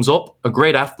artist comes up, a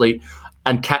great athlete,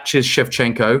 and catches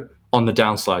Shevchenko on the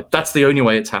downside. That's the only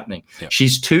way it's happening. Yeah.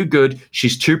 She's too good.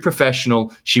 She's too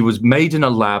professional. She was made in a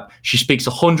lab. She speaks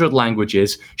 100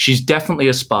 languages. She's definitely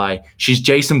a spy. She's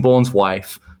Jason Bourne's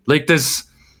wife.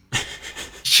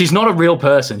 She's not a real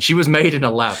person. She was made in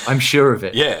a lab. I'm sure of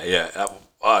it. Yeah.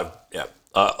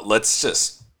 Let's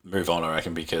just move on, I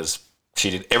reckon, because she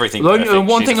did everything.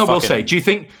 One thing I will say: Do you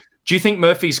think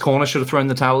Murphy's corner should have thrown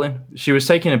the towel in? She was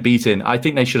taking a beating. I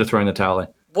think they should have thrown the towel in.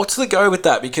 What's the go with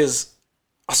that? Because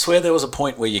I swear there was a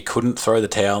point where you couldn't throw the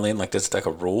towel in. There's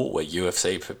a rule where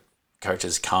UFC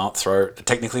coaches can't throw.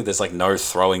 Technically, there's no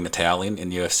throwing the towel in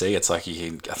UFC. It's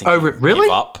you can. I think. Really?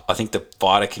 Give up. I think the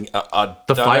fighter can.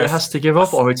 The fighter has to give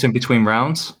up, or it's in between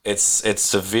rounds.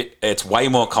 It's way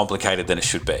more complicated than it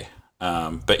should be.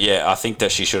 But yeah, I think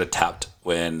that she should have tapped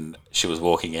when she was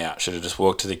walking out. Should have just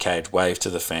walked to the cage, waved to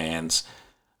the fans,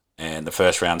 and the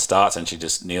first round starts, and she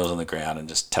just kneels on the ground and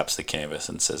just taps the canvas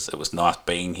and says, "It was nice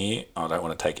being here. I don't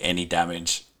want to take any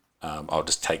damage. I'll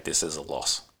just take this as a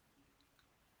loss."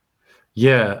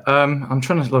 Yeah, I'm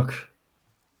trying to look.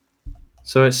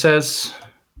 So it says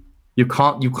you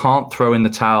can't throw in the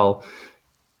towel.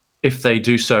 If they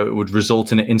do so, it would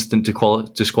result in an instant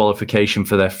disqualification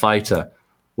for their fighter.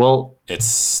 Well,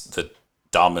 it's the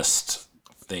dumbest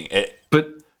thing. But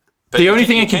the only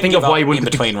thing I can think of why you wouldn't in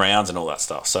between rounds and all that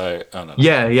stuff. So I don't know.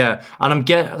 Yeah, and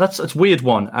that's a weird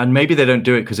one. And maybe they don't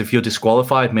do it because if you're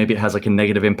disqualified, maybe it has a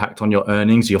negative impact on your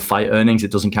earnings, your fight earnings.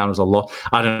 It doesn't count as a loss.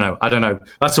 I don't know.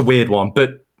 That's a weird one.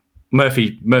 But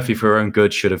Murphy for her own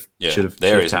good should have.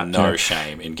 There is no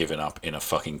shame in giving up in a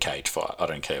fucking cage fight. I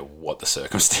don't care what the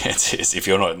circumstance is. If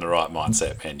you're not in the right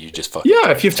mindset, man, you just fucking.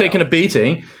 Yeah, if you've taken a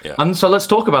beating. Yeah. And so let's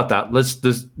talk about that.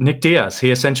 There's Nick Diaz.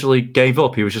 He essentially gave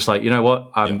up. He was just like, you know what,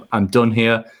 I'm done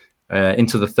here.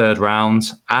 Into the third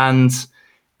round, and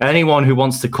anyone who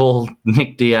wants to call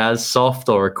Nick Diaz soft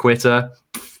or a quitter,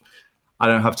 I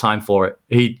don't have time for it.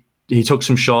 He took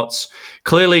some shots.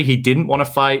 Clearly, he didn't want to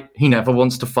fight. He never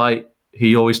wants to fight.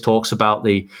 He always talks about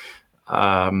the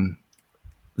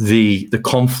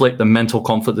conflict, the mental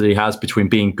conflict that he has between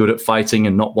being good at fighting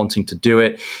and not wanting to do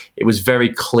it. It was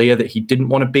very clear that he didn't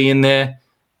want to be in there.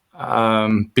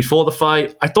 Before the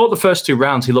fight, I thought the first 2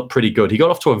 rounds he looked pretty good. He got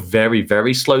off to a very,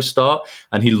 very slow start,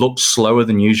 and he looked slower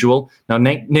than usual. Now,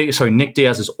 Nick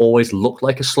Diaz has always looked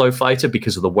like a slow fighter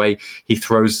because of the way he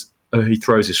throws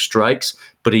his strikes,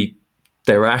 but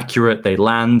they're accurate, they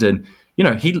land, and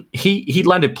he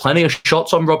landed plenty of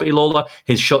shots on Robbie Lawler.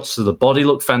 His shots to the body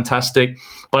looked fantastic,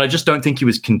 but I just don't think he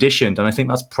was conditioned, and I think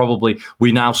that's probably,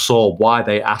 we now saw why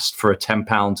they asked for a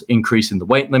 10-pound increase in the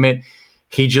weight limit.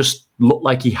 He just looked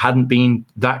like he hadn't been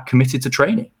that committed to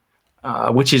training,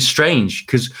 which is strange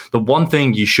because the one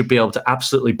thing you should be able to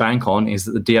absolutely bank on is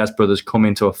that the Diaz brothers come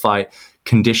into a fight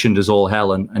conditioned as all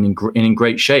hell and in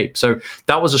great shape. So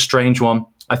that was a strange one.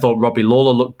 I thought Robbie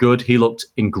Lawler looked good. He looked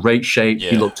in great shape. Yeah,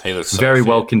 he looked so very fit.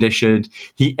 well conditioned.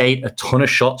 He ate a ton of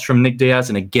shots from Nick Diaz.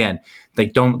 And again, they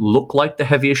don't look like the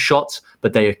heaviest shots,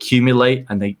 but they accumulate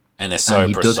and they're so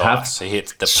he precise. Does have, he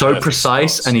hits the so perfect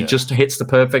precise spots, and he just hits the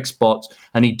perfect spots.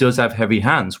 And he does have heavy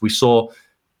hands. We saw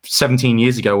 17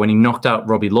 years ago when he knocked out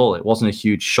Robbie Lawler, it wasn't a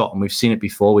huge shot. And we've seen it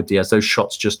before with Diaz. Those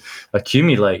shots just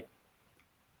accumulate.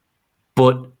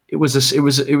 But it was a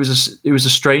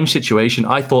strange situation.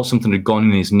 I thought something had gone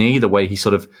in his knee, the way he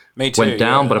sort of went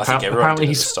down. But apparently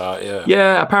he's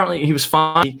apparently he was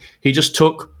fine. He just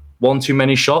took one too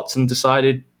many shots and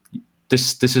decided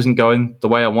this isn't going the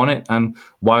way I want it, and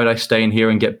why would I stay in here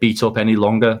and get beat up any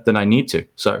longer than I need to?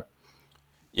 So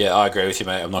yeah, I agree with you,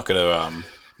 mate. I'm not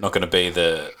gonna be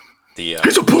the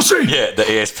he's a pussy. Yeah, the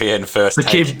ESPN first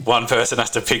take. One person has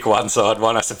to pick one side,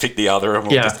 one has to pick the other, and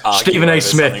we'll just argue Stephen A. over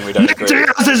Smith. something we don't Nick agree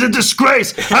with. Diaz is a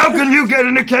disgrace. How can you get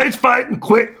in a cage fight and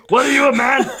quit? What are you, a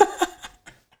man?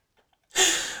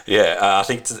 Yeah, I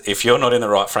think if you're not in the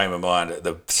right frame of mind,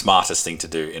 the smartest thing to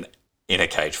do in a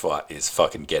cage fight is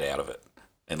fucking get out of it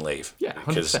and leave. Yeah, 100%.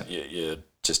 Because you're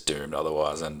just doomed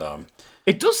otherwise. And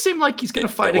it does seem like he's going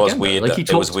to fight again. It was again. weird. Like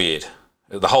it was weird.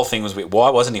 The whole thing was weird. Why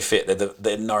wasn't he fit?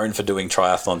 They're known for doing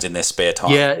triathlons in their spare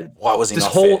time. Yeah. Why was he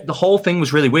not fit? The whole thing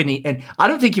was really weird. And I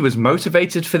don't think he was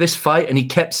motivated for this fight. And he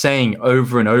kept saying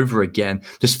over and over again,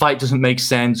 this fight doesn't make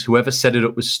sense. Whoever set it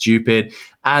up was stupid.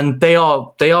 And they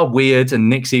are weird. And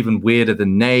Nick's even weirder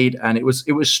than Nate. And it was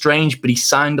strange, but he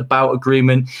signed the bout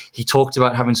agreement. He talked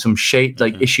about having some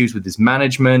issues with his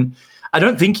management. I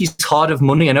don't think he's hard of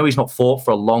money. I know he's not fought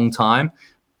for a long time.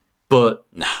 But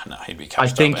no, he'd be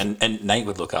coached up. And Nate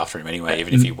would look after him anyway,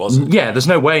 even if he wasn't. Yeah, there's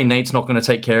no way Nate's not going to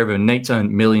take care of him. Nate's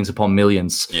earned millions upon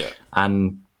millions. Yeah.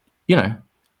 And,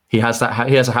 he has a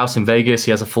house in Vegas.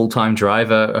 He has a full-time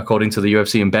driver, according to the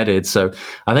UFC Embedded. So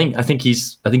I think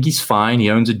he's fine. He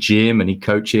owns a gym and he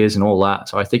coaches and all that.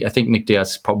 So I think Nick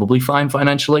Diaz is probably fine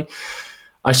financially.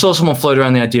 I saw someone float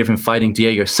around the idea of him fighting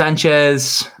Diego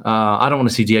Sanchez. I don't want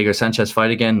to see Diego Sanchez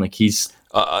fight again. Like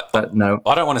no.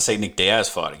 I don't want to see Nick Diaz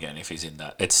fight again if he's in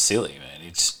that. It's silly,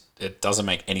 man. It doesn't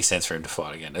make any sense for him to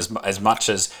fight again. As much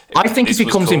as I think if he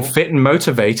comes in fit and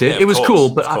motivated, it was cool.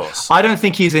 But I don't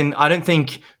think he's in. I don't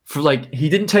think he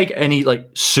didn't take any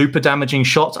super damaging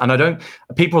shots. And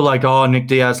people are like, oh, Nick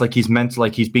Diaz, he's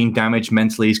he's being damaged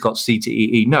mentally. He's got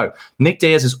CTE. No, Nick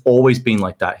Diaz has always been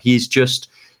like that. He's just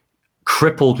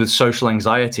crippled with social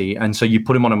anxiety, and so you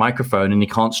put him on a microphone and he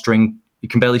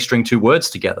can barely string two words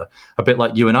together, a bit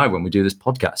like you and I when we do this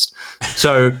podcast.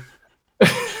 So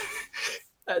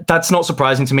that's not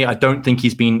surprising to me. I don't think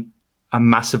he's been a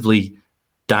massively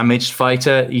damaged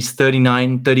fighter. He's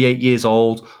 38 years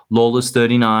old. Lawler's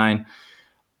 39.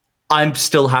 I'm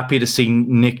still happy to see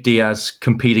Nick Diaz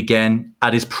compete again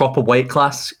at his proper weight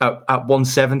class at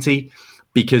 170,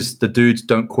 because the dudes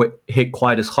don't hit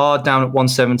quite as hard down at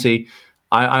 170.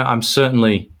 I'm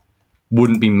certainly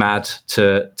wouldn't be mad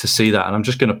to see that. And I'm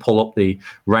just going to pull up the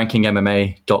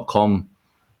rankingmma.com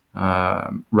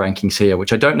rankings here,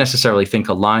 which I don't necessarily think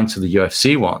align to the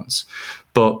UFC ones.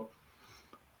 But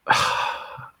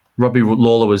Robbie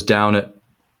Lawler was down at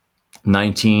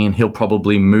 19. He'll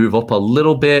probably move up a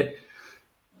little bit.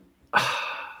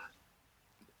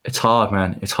 It's hard,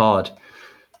 man. It's hard.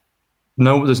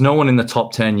 No, there's no one in the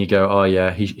top 10 you go, oh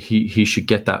yeah, he should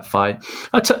get that fight.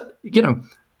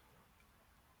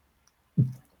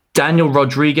 Daniel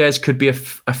Rodriguez could be a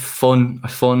fun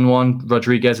one.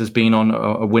 Rodriguez has been on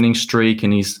a winning streak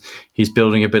and he's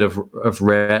building a bit of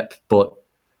rep, but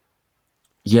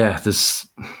yeah, there's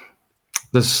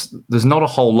not a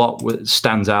whole lot that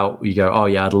stands out. You go, oh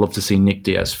yeah, I'd love to see Nick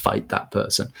Diaz fight that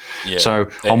person. Yeah. So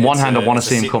on one hand, I want to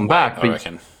see him come back. I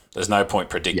reckon there's no point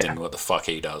predicting what the fuck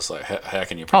he does. Like, how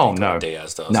can you predict what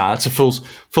Diaz does? Nah, that's a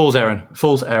fool's errand.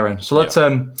 So let's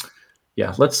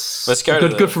let's go.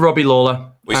 Good for Robbie Lawler.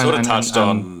 We sort of touched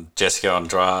on Jessica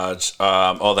Andrade.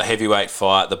 The heavyweight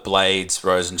fight, the Blades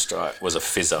Rosenstrike was a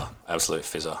fizzer, absolute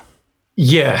fizzer.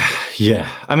 Yeah.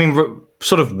 I mean,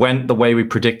 sort of went the way we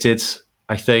predicted.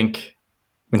 I think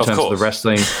in terms of the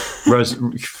wrestling,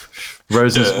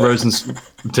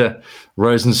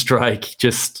 Rosenstrike,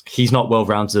 just he's not well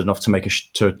rounded enough to make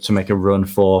a run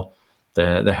for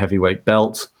the heavyweight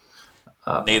belt.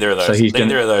 Neither of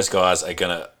those guys are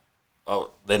gonna.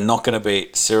 Oh, they're not going to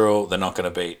beat Cyril. They're not going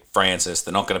to beat Francis.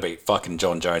 They're not going to beat fucking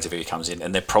John Jones if he comes in,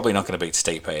 and they're probably not going to beat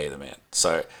Stipe either, man.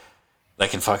 So they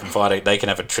can fucking fight. They can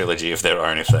have a trilogy of their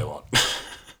own if they want.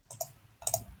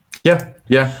 Yeah,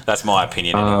 yeah. That's my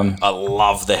opinion. Anyway. I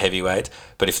love the heavyweights,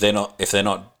 but if they're not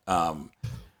the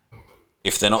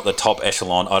top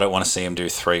echelon, I don't want to see them do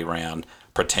 3-round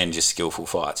pretend you're skillful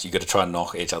fights. You got to try and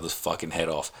knock each other's fucking head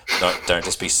off. Don't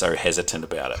just be so hesitant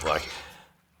about it. Like,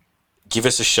 give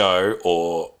us a show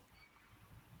or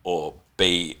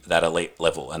be that elite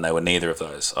level, and they were neither of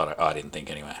those. I didn't think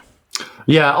anyway.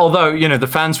 Yeah, although the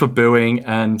fans were booing,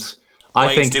 and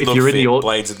I think if you're in the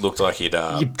Blades looked like he'd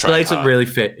Blades looked really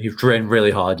fit. He trained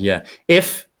really hard. Yeah,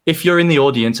 if you're in the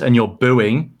audience and you're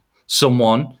booing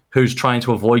someone who's trying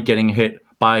to avoid getting hit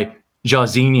by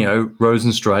Jairzinho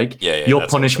Rosenstrike, your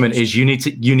punishment is you need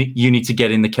to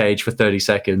get in the cage for 30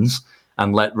 seconds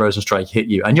and let Rosenstrike hit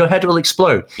you, and your head will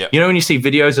explode. Yep. When you see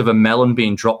videos of a melon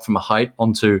being dropped from a height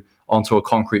onto a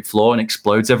concrete floor and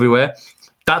explodes everywhere,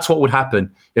 that's what would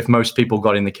happen if most people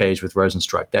got in the cage with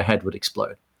Rosenstrike. Their head would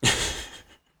explode.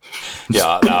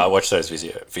 Yeah, no, I watch those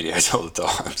videos all the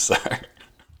time. So,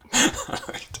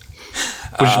 which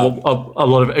is a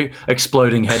lot of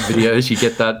exploding head videos. You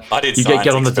get that. I did. You get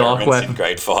on the dark web in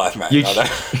grade 5, mate.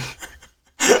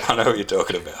 I know what you're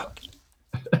talking about.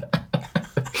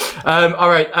 All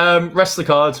right, rest of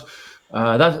the cards.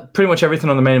 That's pretty much everything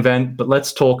on the main event. But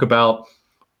let's talk about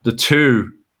the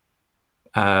two,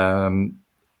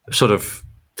 sort of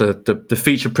the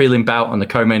feature prelim bout and the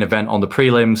co-main event on the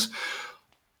prelims.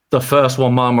 The first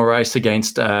one, Marlon Moraes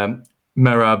against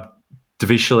Merab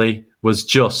Dvalishvili, was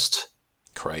just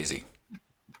crazy.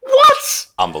 What?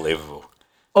 Unbelievable.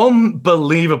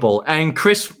 And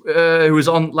Chris, who was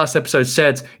on last episode,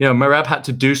 said, Merab had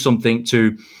to do something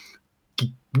to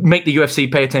make the UFC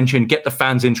pay attention, get the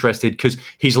fans interested, because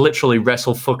he's literally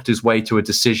fucked his way to a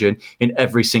decision in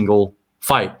every single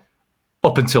fight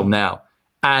up until now.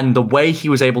 And the way he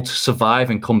was able to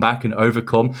survive and come back and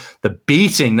overcome the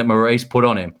beating that Moraes put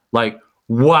on him, like,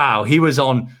 wow, he was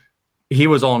on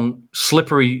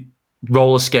slippery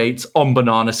roller skates, on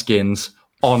banana skins,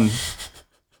 on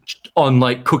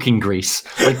like cooking grease.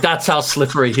 Like, that's how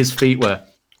slippery his feet were.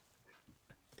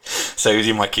 So he was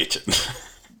in my kitchen.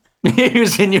 He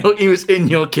was in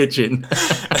your kitchen.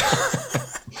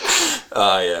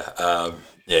 Oh yeah.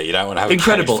 Yeah, you don't want to have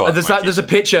incredible. A there's a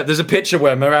picture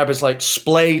where Merab is like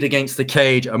splayed against the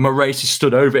cage and Moraes is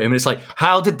stood over him, and it's like,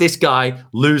 how did this guy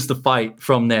lose the fight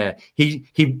from there? He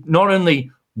not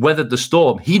only weathered the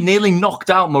storm, he nearly knocked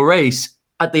out Moraes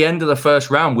at the end of the first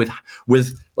round with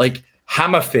like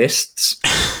hammer fists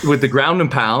with the ground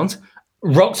and pound,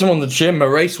 rocked him on the chin.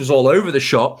 Moraes was all over the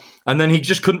shop, and then he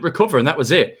just couldn't recover, and that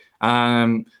was it.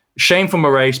 Shame for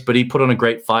Moraes, but he put on a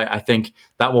great fight. I think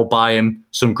that will buy him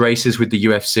some graces with the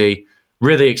UFC.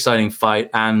 Really exciting fight.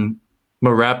 And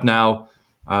Merab now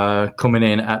coming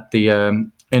in at the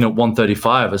in at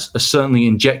 135 has certainly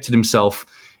injected himself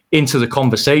into the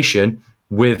conversation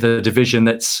with a division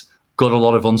that's got a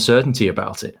lot of uncertainty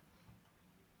about it.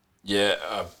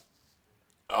 Yeah,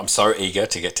 I'm so eager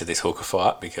to get to this Hooker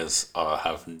fight because I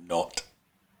have not.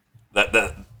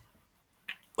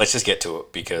 Let's just get to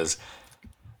it, because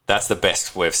that's the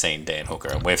best we've seen Dan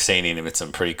Hooker, and we've seen him in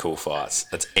some pretty cool fights.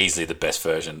 That's easily the best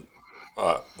version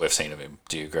we've seen of him.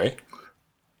 Do you agree?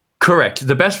 Correct.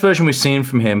 The best version we've seen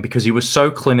from him, because he was so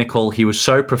clinical, he was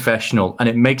so professional, and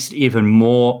it makes it even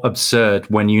more absurd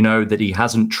when you know that he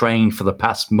hasn't trained for the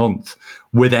past month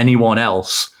with anyone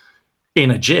else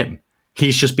in a gym.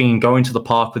 He's just been going to the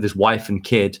park with his wife and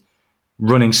kid,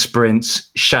 running sprints,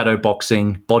 shadow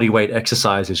boxing, bodyweight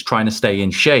exercises, trying to stay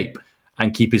in shape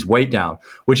and keep his weight down,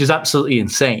 which is absolutely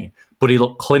insane. But he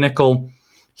looked clinical.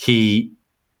 He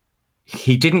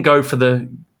didn't go for the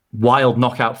wild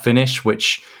knockout finish,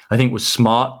 which I think was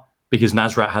smart, because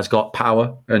Nasrat has got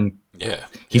power and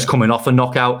he's coming off a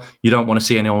knockout. You don't want to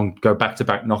see anyone go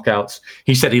back-to-back knockouts.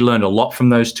 He said he learned a lot from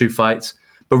those two fights,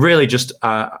 but really just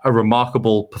a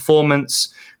remarkable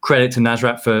performance. Credit to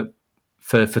Nasrat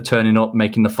for turning up,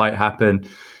 making the fight happen.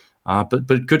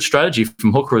 But good strategy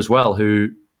from Hooker as well, who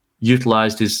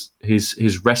utilized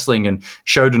his wrestling and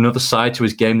showed another side to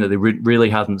his game that they really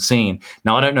hadn't seen.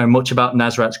 Now, I don't know much about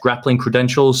Nasrat's grappling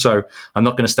credentials, so I'm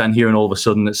not going to stand here and all of a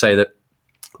sudden say that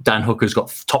Dan Hooker's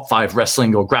got top 5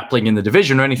 wrestling or grappling in the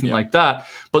division or anything like that.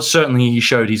 But certainly he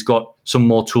showed he's got some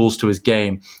more tools to his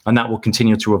game, and that will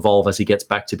continue to evolve as he gets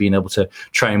back to being able to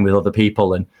train with other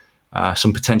people and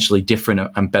some potentially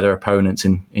different and better opponents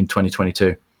in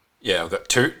 2022. Yeah, I've got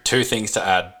two things to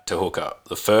add to Hooker.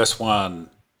 The first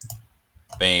one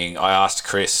being, I asked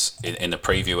Chris in the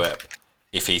preview app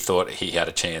if he thought he had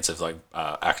a chance of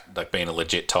being a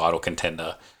legit title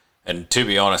contender. And to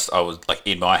be honest, I was like,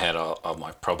 in my head, I'm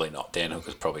like, probably not. Dan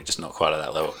Hooker's probably just not quite at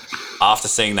that level. After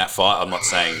seeing that fight, I'm not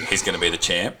saying he's going to be the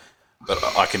champ, but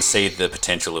I can see the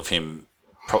potential of him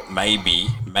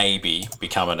maybe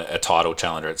become a title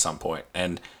challenger at some point.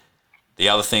 And the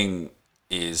other thing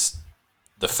is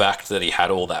the fact that he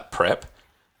had all that prep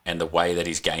and the way that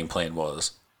his game plan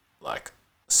was, like,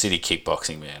 City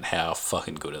Kickboxing, man, how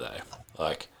fucking good are they?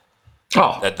 Like,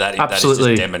 that is just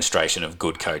a demonstration of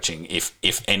good coaching.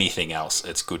 If anything else,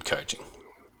 it's good coaching.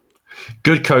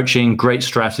 Good coaching, great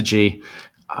strategy,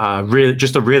 really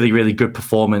just a really, really good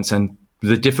performance. And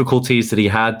the difficulties that he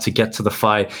had to get to the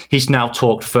fight, he's now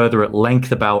talked further at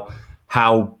length about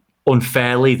how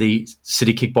unfairly the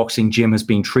City Kickboxing gym has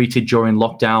been treated during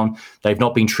lockdown. They've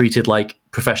not been treated like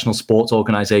professional sports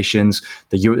organizations.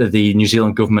 The New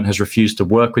Zealand government has refused to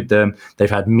work with them. They've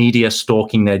had media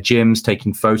stalking their gyms,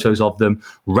 taking photos of them,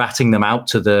 ratting them out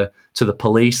to the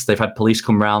police. They've had police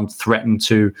come around, threaten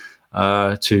to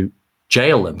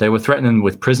jail them. They were threatening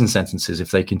with prison sentences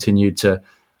if they continued to,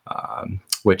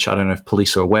 which I don't know if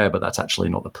police are aware, but that's actually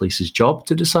not the police's job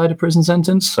to decide a prison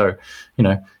sentence. So,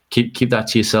 keep that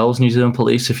to yourselves, New Zealand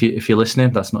police, if you're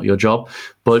listening. That's not your job.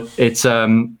 But it's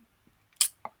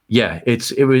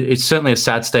it's certainly a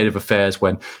sad state of affairs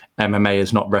when MMA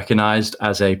is not recognized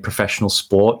as a professional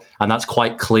sport. And that's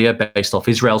quite clear based off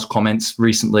Israel's comments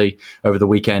recently over the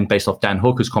weekend, based off Dan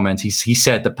Hooker's comments. He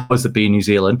said the powers that be in New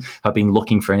Zealand have been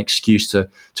looking for an excuse to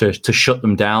shut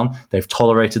them down. They've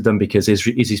tolerated them because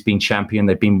Izzy's been champion.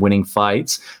 They've been winning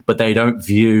fights, but they don't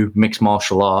view mixed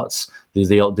martial arts,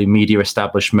 the media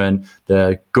establishment,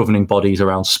 the governing bodies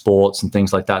around sports and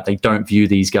things like that. They don't view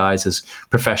these guys as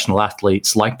professional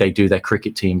athletes like they do their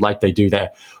cricket team, like they do their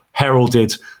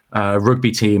heralded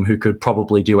rugby team who could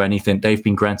probably do anything. They've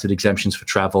been granted exemptions for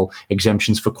travel,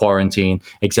 exemptions for quarantine,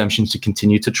 exemptions to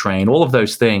continue to train, all of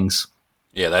those things.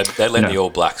 Yeah, they let the All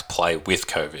Blacks play with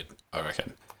COVID, I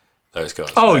reckon, those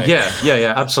guys. Oh, yeah,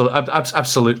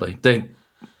 absolutely.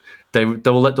 They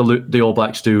will let the All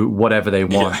Blacks do whatever they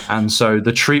want. Yeah. And so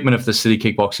the treatment of the City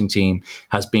Kickboxing team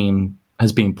has been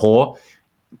poor,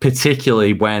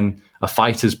 particularly when a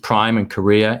fighter's prime and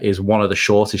career is one of the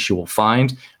shortest you will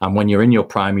find. And when you're in your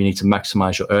prime, you need to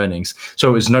maximize your earnings. So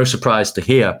it was no surprise to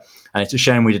hear. And it's a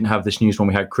shame we didn't have this news when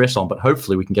we had Chris on, but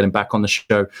hopefully we can get him back on the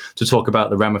show to talk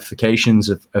about the ramifications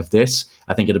of this.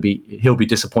 I think he'll be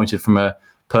disappointed from a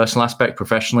personal aspect,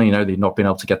 professionally. They've not been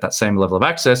able to get that same level of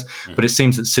access, but it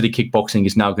seems that City Kickboxing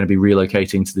is now going to be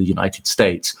relocating to the United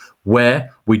States,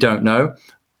 where we don't know.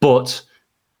 But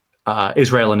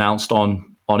Israel announced on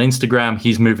Instagram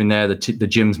he's moving there. The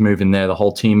gym's moving there. The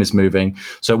whole team is moving.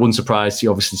 So it wouldn't surprise you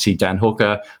obviously see Dan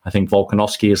Hooker. I think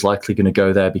Volkanovski is likely going to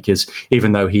go there because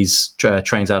even though he's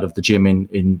trains out of the gym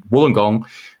in Wollongong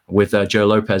with Joe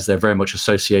Lopez, they're very much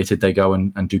associated. They go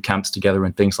and do camps together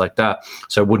and things like that.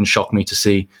 So it wouldn't shock me to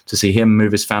see him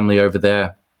move his family over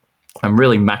there and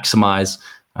really maximize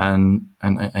and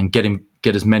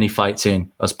get as many fights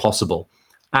in as possible.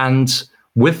 And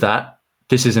with that,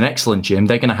 this is an excellent gym.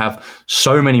 They're going to have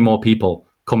so many more people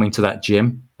coming to that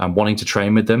gym and wanting to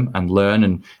train with them and learn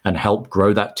and help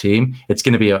grow that team. It's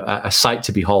going to be a sight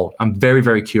to behold. I'm very,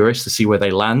 very curious to see where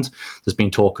they land. There's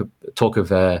been talk of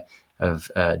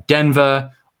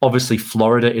Denver. Obviously,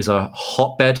 Florida is a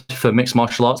hotbed for mixed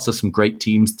martial arts. There's some great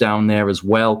teams down there as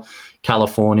well.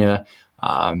 California.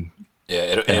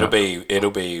 It'll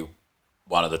be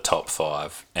one of the top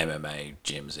 5 MMA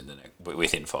gyms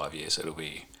within 5 years. It'll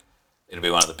be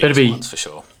one of the biggest ones for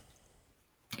sure.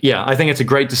 Yeah, I think it's a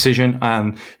great decision.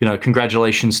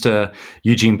 Congratulations to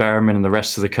Eugene Berriman and the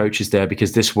rest of the coaches there,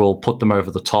 because this will put them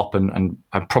over the top and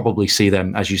probably see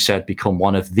them, as you said, become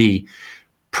one of the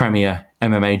premier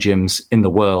MMA gyms in the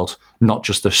world, not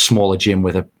just a smaller gym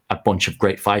with a bunch of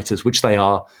great fighters, which they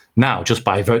are now, just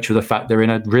by virtue of the fact they're in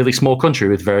a really small country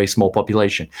with very small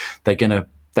population. They're going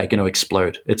to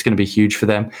explode. It's going to be huge for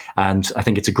them, and I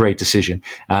think it's a great decision.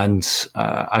 And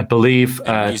I believe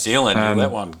New Zealand,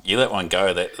 you let one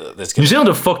go. New Zealand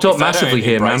have fucked up massively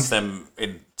here, man. Embrace them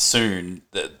soon.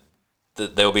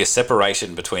 There will be a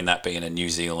separation between that being a New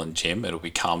Zealand gym. It'll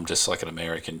become just like an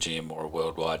American gym or a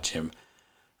worldwide gym,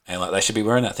 and they should be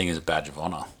wearing that thing as a badge of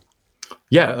honor.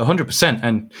 Yeah, 100%.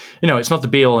 And it's not the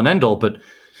be all and end all, but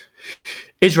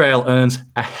Israel earns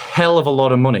a hell of a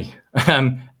lot of money.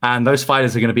 And those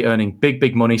fighters are going to be earning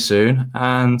big money soon.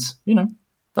 And,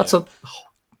 that's a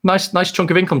nice chunk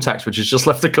of income tax, which has just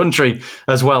left the country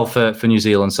as well for New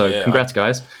Zealand. So congrats,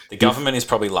 guys. The government is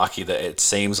probably lucky that it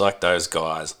seems like those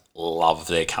guys love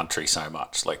their country so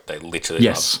much. Like they literally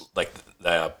love, like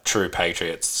they are true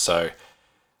patriots. So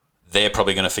they're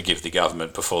probably going to forgive the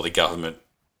government before the government,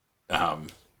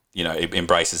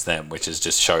 embraces them, which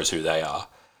just shows who they are.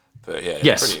 But yeah,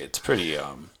 it's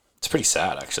pretty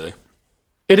sad actually.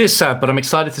 It is sad, but I'm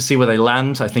excited to see where they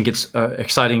land. I think it's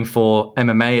exciting for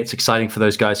MMA. It's exciting for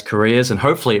those guys' careers, and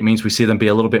hopefully it means we see them be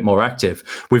a little bit more active.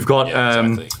 We've got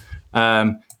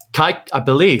I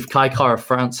believe Kai Kara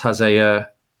France has a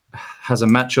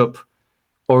matchup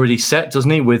already set,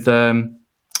 doesn't he? With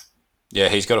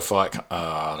he's got a fight.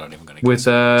 I don't even going to with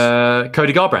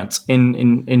Cody Garbrandt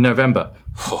in November.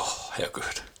 Oh, how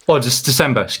good. Or just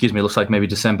December, excuse me. It looks like maybe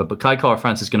December. But Kai Kara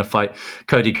France is going to fight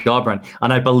Cody Garbrandt.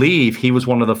 And I believe he was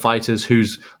one of the fighters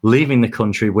who's leaving the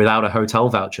country without a hotel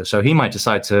voucher. So he might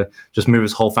decide to just move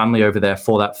his whole family over there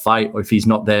for that fight. Or if he's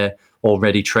not there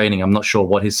already training, I'm not sure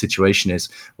what his situation is.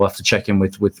 We'll have to check in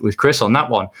with Chris on that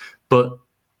one. But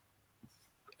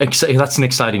that's an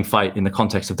exciting fight in the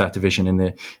context of that division in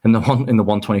the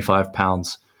 125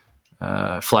 pounds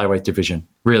flyweight division.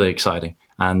 Really exciting.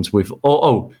 And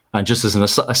and just as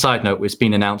a side note, it's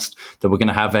been announced that we're going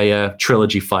to have a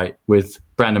trilogy fight with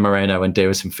Brandon Moreno and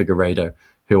Deiveson Figueiredo,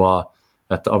 who are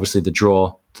obviously the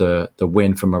draw, the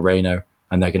win for Moreno,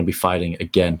 and they're going to be fighting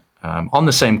again on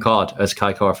the same card as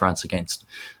Kai Kara France against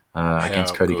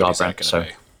Cody Garbrandt. So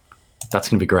that's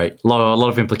going to be great. A lot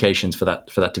of implications for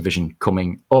that division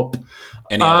coming up.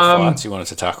 Any other fights you wanted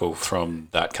to tackle from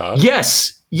that card?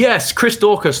 Yes, Chris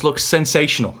Daukaus looks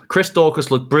sensational. Chris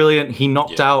Daukaus looked brilliant. He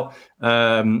knocked out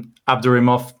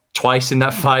Abduraimov twice in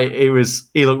that fight.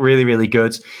 He looked really, really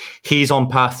good. He's on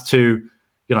path to,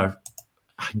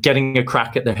 getting a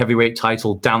crack at the heavyweight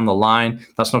title down the line.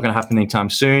 That's not going to happen anytime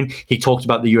soon. He talked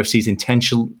about the UFC's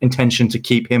intention to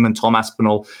keep him and Tom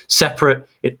Aspinall separate.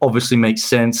 It obviously makes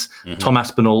sense. Mm-hmm. Tom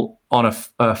Aspinall on a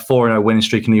 4-0 winning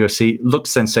streak in the UFC looks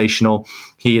sensational.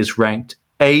 He is ranked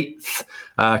 8th.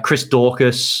 Chris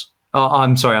Daukaus.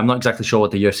 I'm sorry, I'm not exactly sure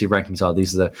what the UFC rankings are.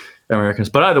 These are the Americans.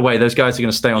 But either way, those guys are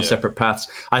going to stay on separate paths.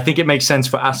 I think it makes sense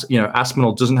for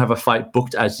Aspinall doesn't have a fight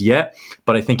booked as yet,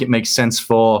 but I think it makes sense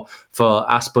for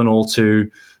Aspinall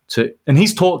to and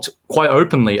he's talked quite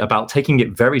openly about taking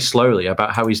it very slowly,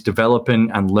 about how he's developing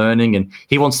and learning, and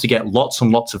he wants to get lots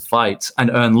and lots of fights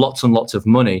and earn lots and lots of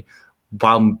money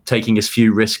while taking as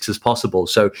few risks as possible.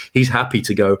 So he's happy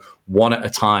to go one at a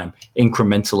time,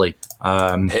 incrementally.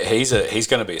 He's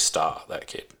going to be a star, that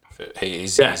kid.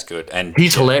 He's good. And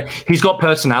he's hilarious. He's got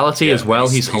personality as well.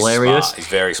 He's hilarious. Smart. He's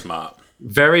very smart.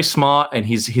 Very smart, and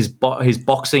his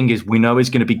boxing is, we know, is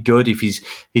going to be good. If he's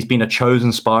been a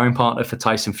chosen sparring partner for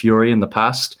Tyson Fury in the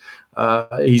past. So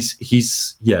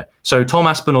Tom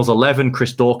Aspinall's 11.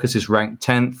 Chris Daukaus is ranked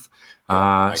 10th.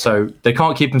 So they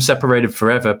can't keep them separated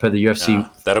forever per the UFC.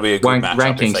 That'll be a good matchup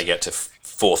rankings. If they get to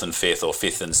 4th and 5th or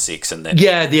 5th and 6th, and then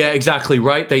exactly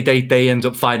right. They end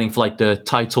up fighting for like the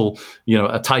title,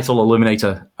 a title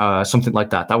eliminator, something like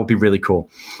that. That would be really cool.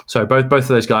 So both of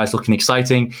those guys looking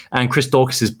exciting, and Chris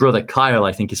Daukaus' brother Kyle,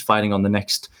 I think, is fighting on the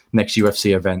next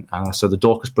UFC event. So the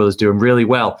Daukaus brothers doing really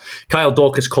well. Kyle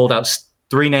Daukaus called out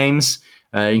 3 names.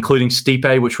 Including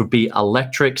Stipe, which would be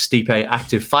electric. Stipe,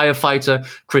 active firefighter.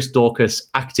 Chris Daukaus,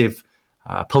 active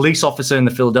police officer in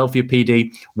the Philadelphia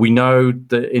PD. We know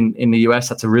that in the US,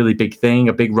 that's a really big thing,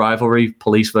 a big rivalry,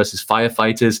 police versus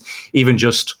firefighters. Even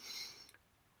just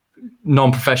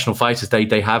non-professional fighters,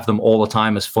 they have them all the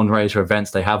time as fundraiser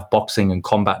events. They have boxing and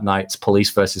combat nights,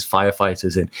 police versus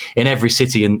firefighters in every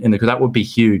city. Because that would be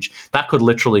huge. That could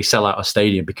literally sell out a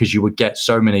stadium, because you would get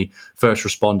so many first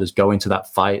responders going to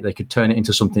that fight. They could turn it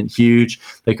into something huge.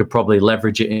 They could probably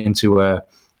leverage it into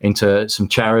some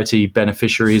charity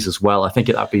beneficiaries as well. I think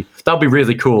that'd be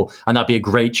really cool, and that'd be a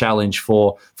great challenge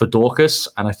for Daukaus,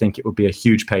 and I think it would be a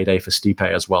huge payday for Stipe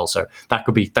as well. So that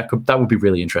would be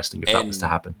really interesting if that was to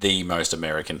happen. The most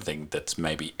American thing that's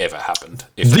maybe ever happened.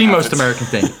 Most American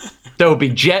thing. There would be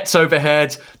jets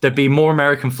overhead. There'd be more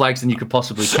American flags than you could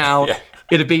possibly count. Yeah.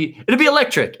 It'd be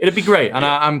electric. It'd be great, and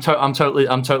I'm totally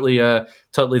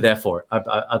there for it.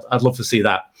 I'd love to see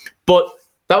that, but.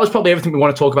 That was probably everything we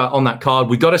want to talk about on that card.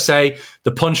 We got to say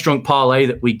the punch drunk parlay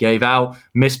that we gave out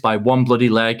missed by one bloody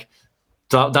leg.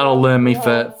 That'll learn me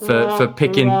for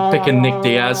picking Nick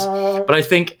Diaz. But I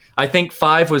think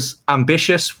 5 was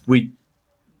ambitious. I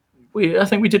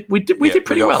think we did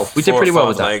pretty well. We did pretty well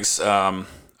with that. Legs. A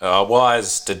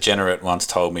wise degenerate once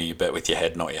told me, you bet with your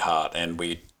head, not your heart, and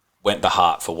we went the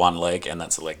heart for one leg, and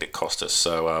that's a leg that cost us.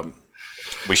 So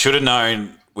we should have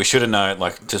known.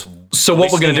 So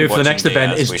what we're going to do for the next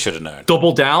event is we should have known.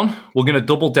 Double down. We're going to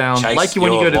double down. Chase like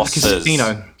when you go to the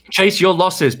casino. Chase your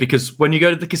losses, because when you go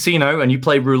to the casino and you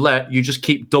play roulette, you just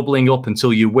keep doubling up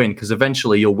until you win, because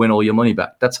eventually you'll win all your money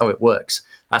back. That's how it works.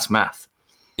 That's math.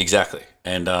 Exactly.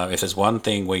 And if there's one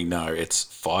thing we know, it's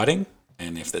fighting.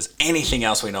 And if there's anything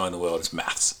else we know in the world, it's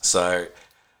maths. So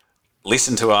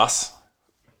listen to us.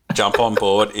 jump on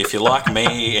board. If you're like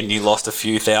me and you lost a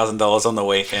few $1,000s on the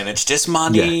weekend, it's just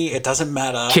money. Yeah. It doesn't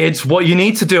matter. Kids, what you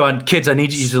need to do, and kids, I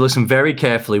need you to listen very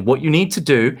carefully. What you need to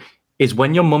do is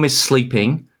when your mum is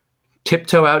sleeping,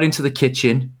 tiptoe out into the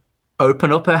kitchen,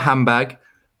 open up her handbag,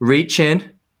 reach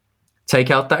in, take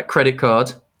out that credit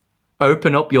card,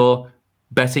 open up your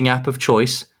betting app of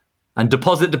choice, and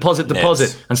deposit,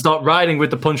 and start riding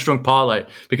with the Punch Drunk Parlay,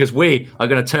 because we are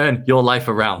going to turn your life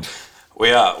around.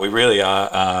 We are. We really are.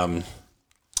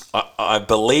 I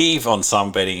believe on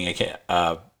some betting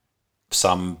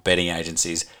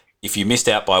agencies, if you missed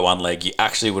out by one leg, you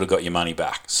actually would have got your money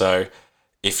back. So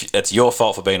if it's your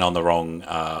fault for being on the wrong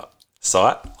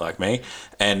site, like me,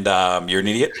 and you're an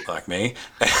idiot, like me,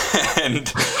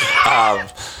 and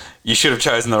you should have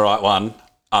chosen the right one,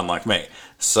 unlike me.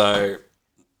 So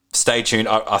stay tuned.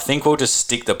 I think we'll just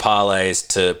stick the parlays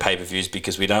to pay-per-views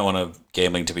because we don't want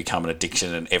gambling to become an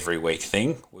addiction and every week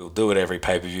thing. We'll do it every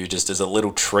pay-per-view just as a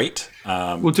little treat.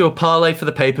 We'll do a parlay for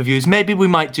the pay-per-views. Maybe we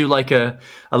might do like a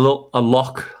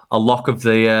lock of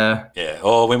the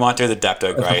or we might do the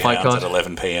Dapto Greyhounds at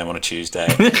 11 p.m. on a Tuesday.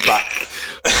 But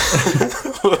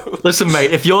listen,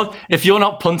 mate, if you're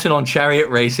not punting on chariot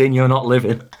racing, you're not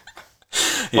living.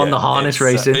 On the harness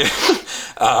racing.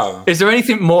 Is there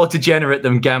anything more degenerate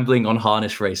than gambling on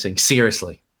harness racing?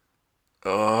 Seriously.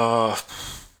 No,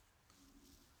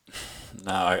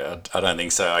 I don't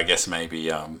think so. I guess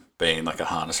maybe being like a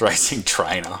harness racing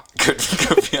trainer could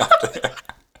be up there.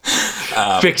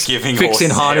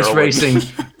 Fixing harness racing.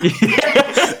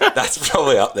 That's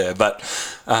probably up there. But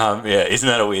isn't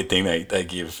that a weird thing? They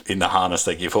give in the harness,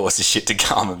 they give horses shit to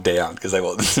calm them down because they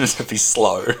want them to be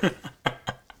slow.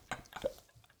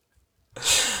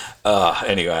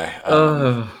 Anyway.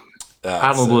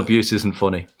 Animal abuse isn't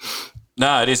funny.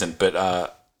 No, it isn't.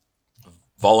 But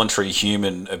voluntary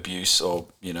human abuse or,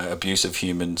 abuse of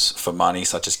humans for money,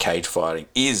 such as cage fighting,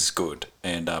 is good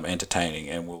and entertaining.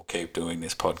 And we'll keep doing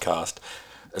this podcast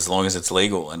as long as it's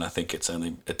legal. And I think it's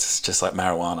just like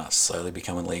marijuana, slowly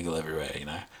becoming legal everywhere,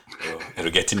 It'll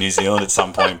get to New Zealand at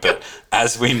some point, but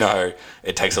as we know,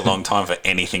 it takes a long time for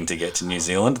anything to get to New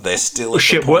Zealand. They're still at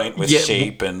the point with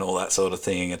sheep and all that sort of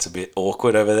thing. It's a bit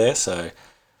awkward over there, so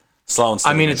slow and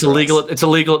steady. I mean, it's illegal. It's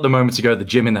illegal at the moment to go to the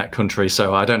gym in that country,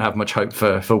 so I don't have much hope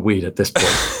for weed at this point.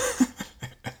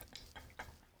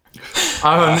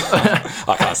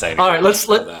 I can't say anything. All right,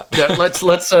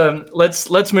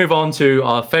 let's move on to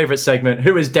our favorite segment.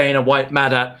 Who is Dana White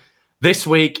mad at this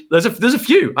week? There's a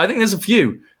few. I think there's a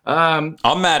few. I'm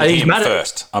mad at him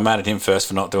first. I'm mad at him first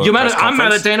for not doing. I'm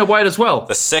mad at Dana White as well.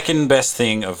 The second best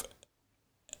thing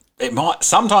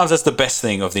sometimes that's the best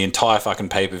thing of the entire fucking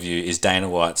pay-per-view is Dana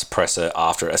White's presser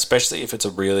after, especially if it's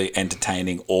a really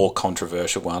entertaining or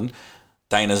controversial one.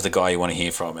 Dana's the guy you want to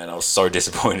hear from, and I was so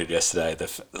disappointed yesterday.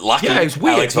 Luckily, Alex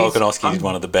Volkanovski is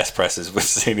one of the best pressers we've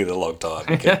seen in a long time.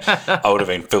 I would have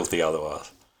been filthy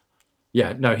otherwise.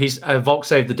 Yeah, no, he's Volk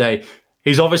saved the day.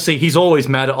 He's always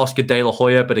mad at Oscar De La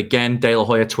Hoya, but again, De La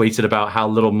Hoya tweeted about how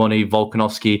little money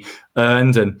Volkanovski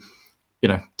earned, and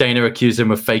Dana accused him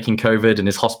of faking COVID, and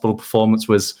his hospital performance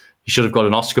he should have got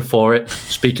an Oscar for it.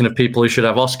 Speaking of people who should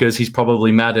have Oscars, he's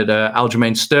probably mad at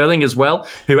Aljamain Sterling as well,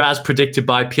 who, as predicted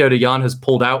by Petr Yan, has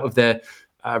pulled out of their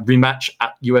rematch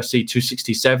at UFC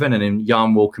 267, and then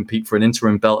Yan will compete for an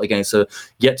interim belt against a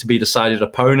yet-to-be-decided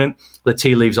opponent. The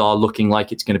tea leaves are looking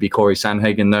like it's going to be Corey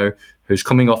Sandhagen, though, who's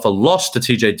coming off a loss to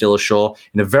TJ Dillashaw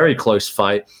in a very close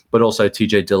fight, but also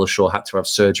TJ Dillashaw had to have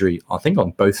surgery, I think, on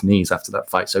both knees after that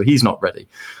fight, so he's not ready.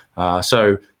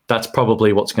 So that's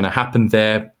probably what's going to happen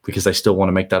there, because they still want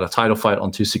to make that a title fight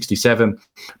on 267.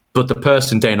 But the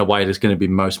person Dana White is going to be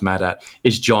most mad at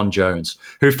is Jon Jones,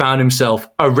 who found himself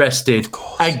arrested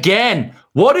again.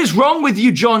 What is wrong with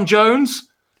you, Jon Jones?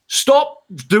 Stop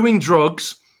doing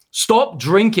drugs, stop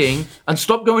drinking, and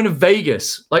stop going to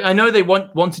Vegas. Like, I know they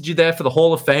wanted you there for the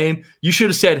Hall of Fame. You should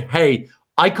have said, hey,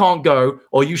 I can't go,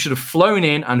 or you should have flown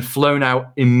in and flown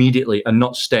out immediately and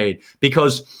not stayed,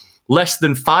 because less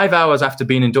than 5 hours after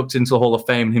being inducted into the Hall of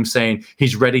Fame, him saying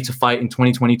he's ready to fight in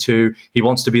 2022, he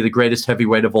wants to be the greatest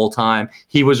heavyweight of all time,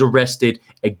 he was arrested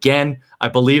again. I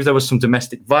believe there was some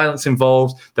domestic violence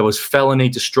involved. There was felony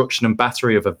destruction and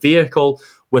battery of a vehicle.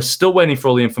 We're still waiting for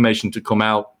all the information to come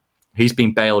out. He's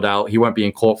been bailed out. He won't be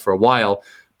in court for a while.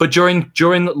 But during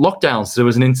lockdowns, there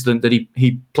was an incident that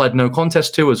he pled no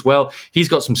contest to as well. He's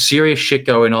got some serious shit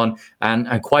going on.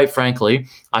 And quite frankly,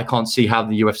 I can't see how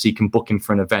the UFC can book him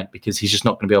for an event, because he's just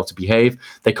not going to be able to behave.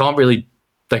 They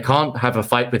can't have a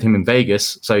fight with him in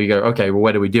Vegas. So you go, okay, well,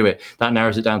 where do we do it? That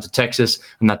narrows it down to Texas,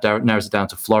 and that narrows it down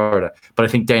to Florida. But I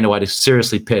think Dana White is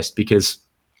seriously pissed because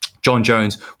John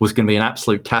Jones was going to be an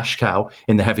absolute cash cow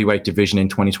in the heavyweight division in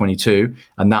 2022,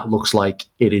 and that looks like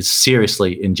it is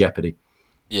seriously in jeopardy.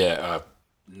 Yeah,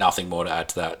 nothing more to add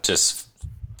to that.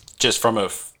 Just from a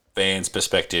fan's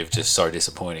perspective, just so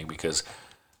disappointing because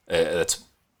that's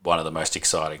one of the most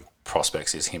exciting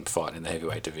prospects is him fighting in the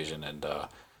heavyweight division, and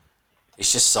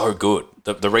it's just so good.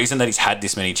 The reason that he's had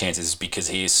this many chances is because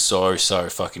he is so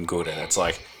fucking good, and it's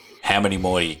like, how many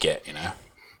more do you get, you know?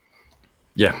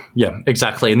 Yeah,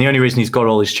 exactly. And the only reason he's got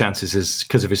all these chances is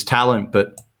because of his talent,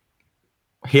 but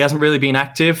he hasn't really been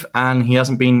active and he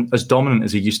hasn't been as dominant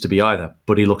as he used to be either,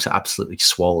 but he looks absolutely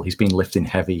swole. He's been lifting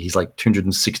heavy. He's like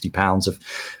 260 pounds of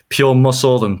pure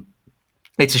muscle, and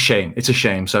it's a shame. It's a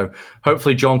shame. So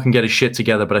hopefully John can get his shit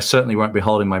together, but I certainly won't be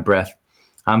holding my breath.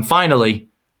 Finally,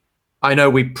 I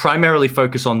know we primarily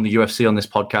focus on the UFC on this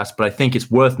podcast, but I think it's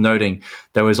worth noting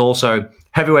there was also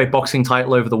heavyweight boxing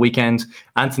title over the weekend.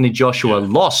 Anthony Joshua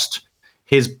lost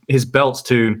his belt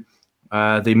to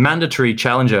the mandatory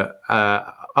challenger,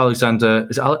 Alexander.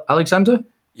 Is it Alexander?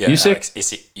 Yeah,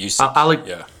 Usyk?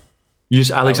 Usyk.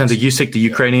 Alexander Usyk, the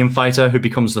Ukrainian fighter who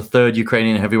becomes the third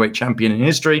Ukrainian heavyweight champion in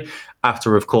history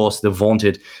after, of course, the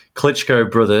vaunted Klitschko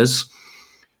brothers.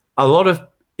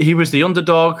 He was the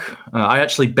underdog. I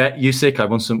actually bet Usyk. I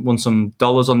won some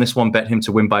dollars on this one, bet him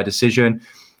to win by decision.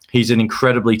 He's an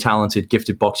incredibly talented,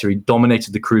 gifted boxer. He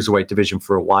dominated the cruiserweight division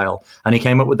for a while, and he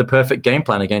came up with the perfect game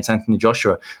plan against Anthony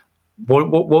Joshua.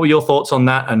 What were your thoughts on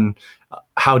that, and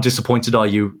how disappointed are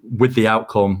you with the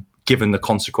outcome, given the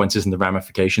consequences and the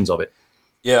ramifications of it?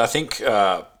 Yeah, I think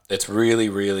it's really,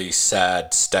 really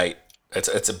sad state.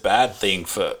 It's a bad thing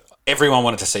for everyone.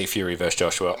 Wanted to see Fury versus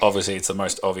Joshua. Obviously, it's the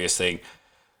most obvious thing.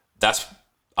 That's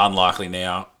unlikely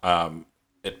now.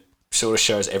 It sort of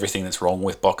shows everything that's wrong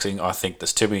with boxing. I think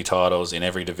there's too many titles in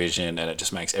every division, and it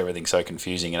just makes everything so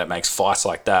confusing, and it makes fights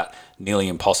like that nearly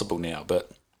impossible now.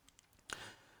 But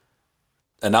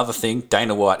another thing,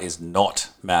 Dana White is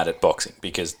not mad at boxing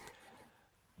because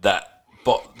the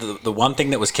one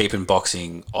thing that was keeping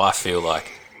boxing, I feel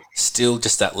like, still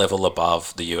just that level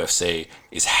above the UFC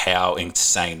is how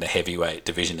insane the heavyweight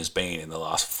division has been in the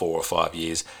last 4 or 5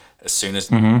 years. As soon as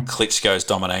Klitschko's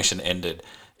domination ended,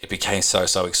 it became so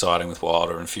exciting with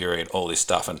Wilder and Fury and all this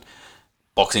stuff, and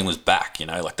boxing was back, you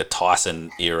know, like the Tyson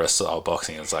era style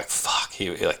boxing. It was like, fuck,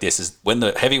 this is when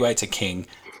the heavyweights are king,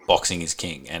 boxing is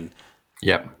king, and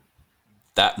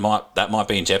that might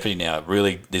be in jeopardy now.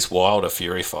 Really, this Wilder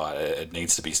Fury fight, it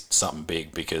needs to be something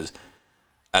big because,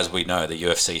 as we know, the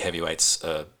UFC heavyweights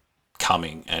are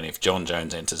coming, and if John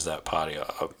Jones enters that party,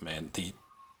 man,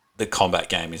 the combat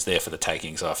game is there for the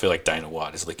taking. So I feel like Dana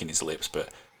White is licking his lips. But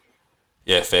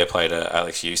yeah, fair play to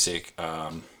Alex Usyk.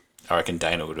 I reckn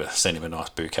Dana would have sent him a nice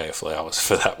bouquet of flowers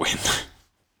for that win.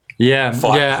 Yeah,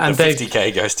 and the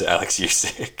 50K goes to Alex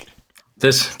Usyk.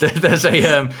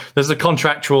 There's a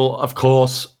contractual, of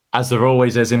course, as there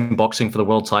always is in boxing for the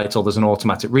world title. There's an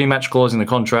automatic rematch clause in the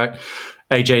contract.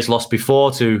 AJ's lost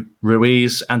before to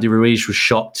Ruiz. Andy Ruiz was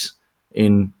shocked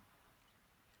in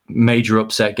major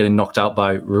upset, getting knocked out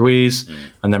by Ruiz,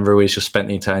 and then Ruiz just spent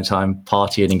the entire time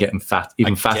partying and getting fatter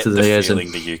than he is.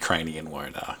 The Ukrainian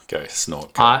won't go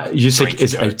snort. Usyk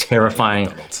is a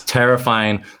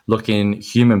terrifying looking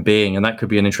human being, and that could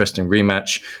be an interesting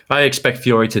rematch. I expect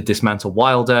Fury to dismantle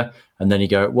Wilder, and then you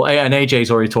go, well, and AJ's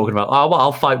already talking about,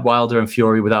 I'll fight Wilder and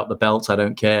Fury without the belts. I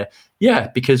don't care. Yeah,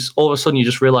 because all of a sudden you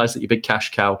just realize that your big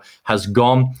cash cow has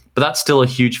gone. But that's still a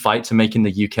huge fight to make in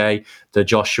the UK, the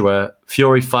Joshua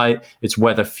Fury fight. It's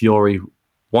whether Fury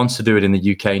wants to do it in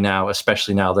the UK now,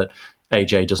 especially now that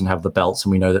AJ doesn't have the belts,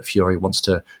 and we know that Fury wants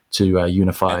to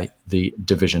unify the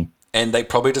division. And they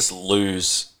probably just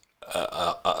lose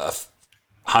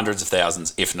hundreds of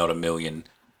thousands, if not 1 million,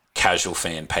 casual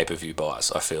fan pay-per-view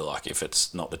buys. I feel like if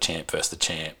it's not the champ versus the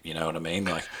champ, you know what I mean?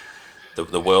 Like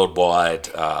the worldwide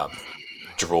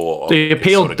draw. The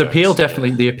appeal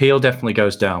definitely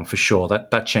goes down for sure.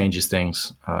 That changes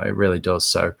things. It really does.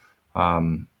 So,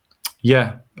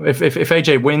 yeah, if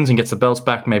AJ wins and gets the belts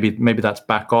back, maybe that's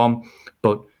back on.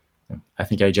 But I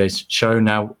think AJ's shown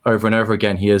now over and over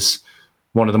again he is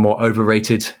one of the more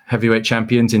overrated heavyweight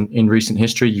champions in recent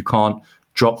history. You can't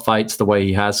drop fights the way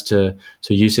he has to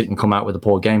use it and come out with a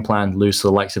poor game plan, lose to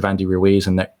the likes of Andy Ruiz,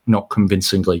 and not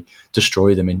convincingly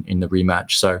destroy them in the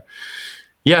rematch. So,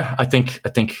 yeah, I think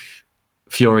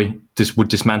Fury would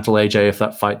dismantle AJ if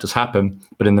that fight does happen.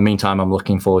 But in the meantime, I'm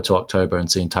looking forward to October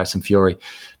and seeing Tyson Fury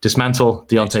dismantle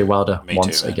Deontay Wilder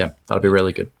once again. That'll be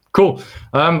really good. Cool.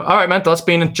 All right, man. That's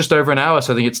been just over an hour,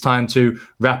 so I think it's time to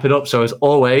wrap it up. So as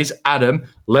always, Adam,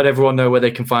 let everyone know where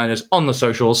they can find us on the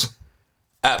socials.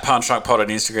 At Punch Drunk Pod on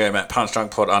Instagram, at Punch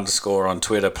Drunk Pod _ on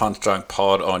Twitter, Punch Drunk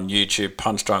Pod on YouTube,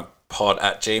 Punch Drunk Pod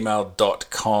at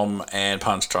gmail.com, and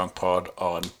Punch Drunk Pod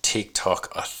on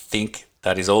TikTok. I think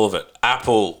that is all of it.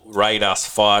 Apple, rate us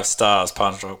 5 stars,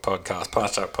 Punch Drunk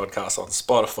Podcast on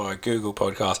Spotify, Google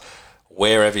Podcasts,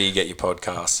 wherever you get your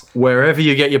podcasts. Wherever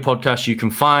you get your podcast, you can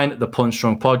find the Punch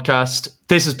Drunk Podcast.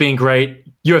 This has been great.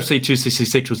 UFC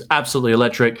 266 was absolutely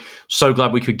electric. So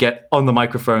glad we could get on the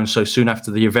microphone so soon after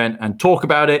the event and talk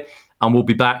about it. And we'll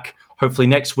be back hopefully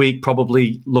next week,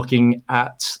 probably looking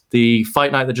at the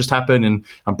fight night that just happened and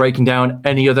breaking down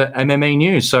any other MMA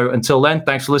news. So until then,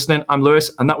 thanks for listening. I'm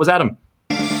Lewis, and that was Adam.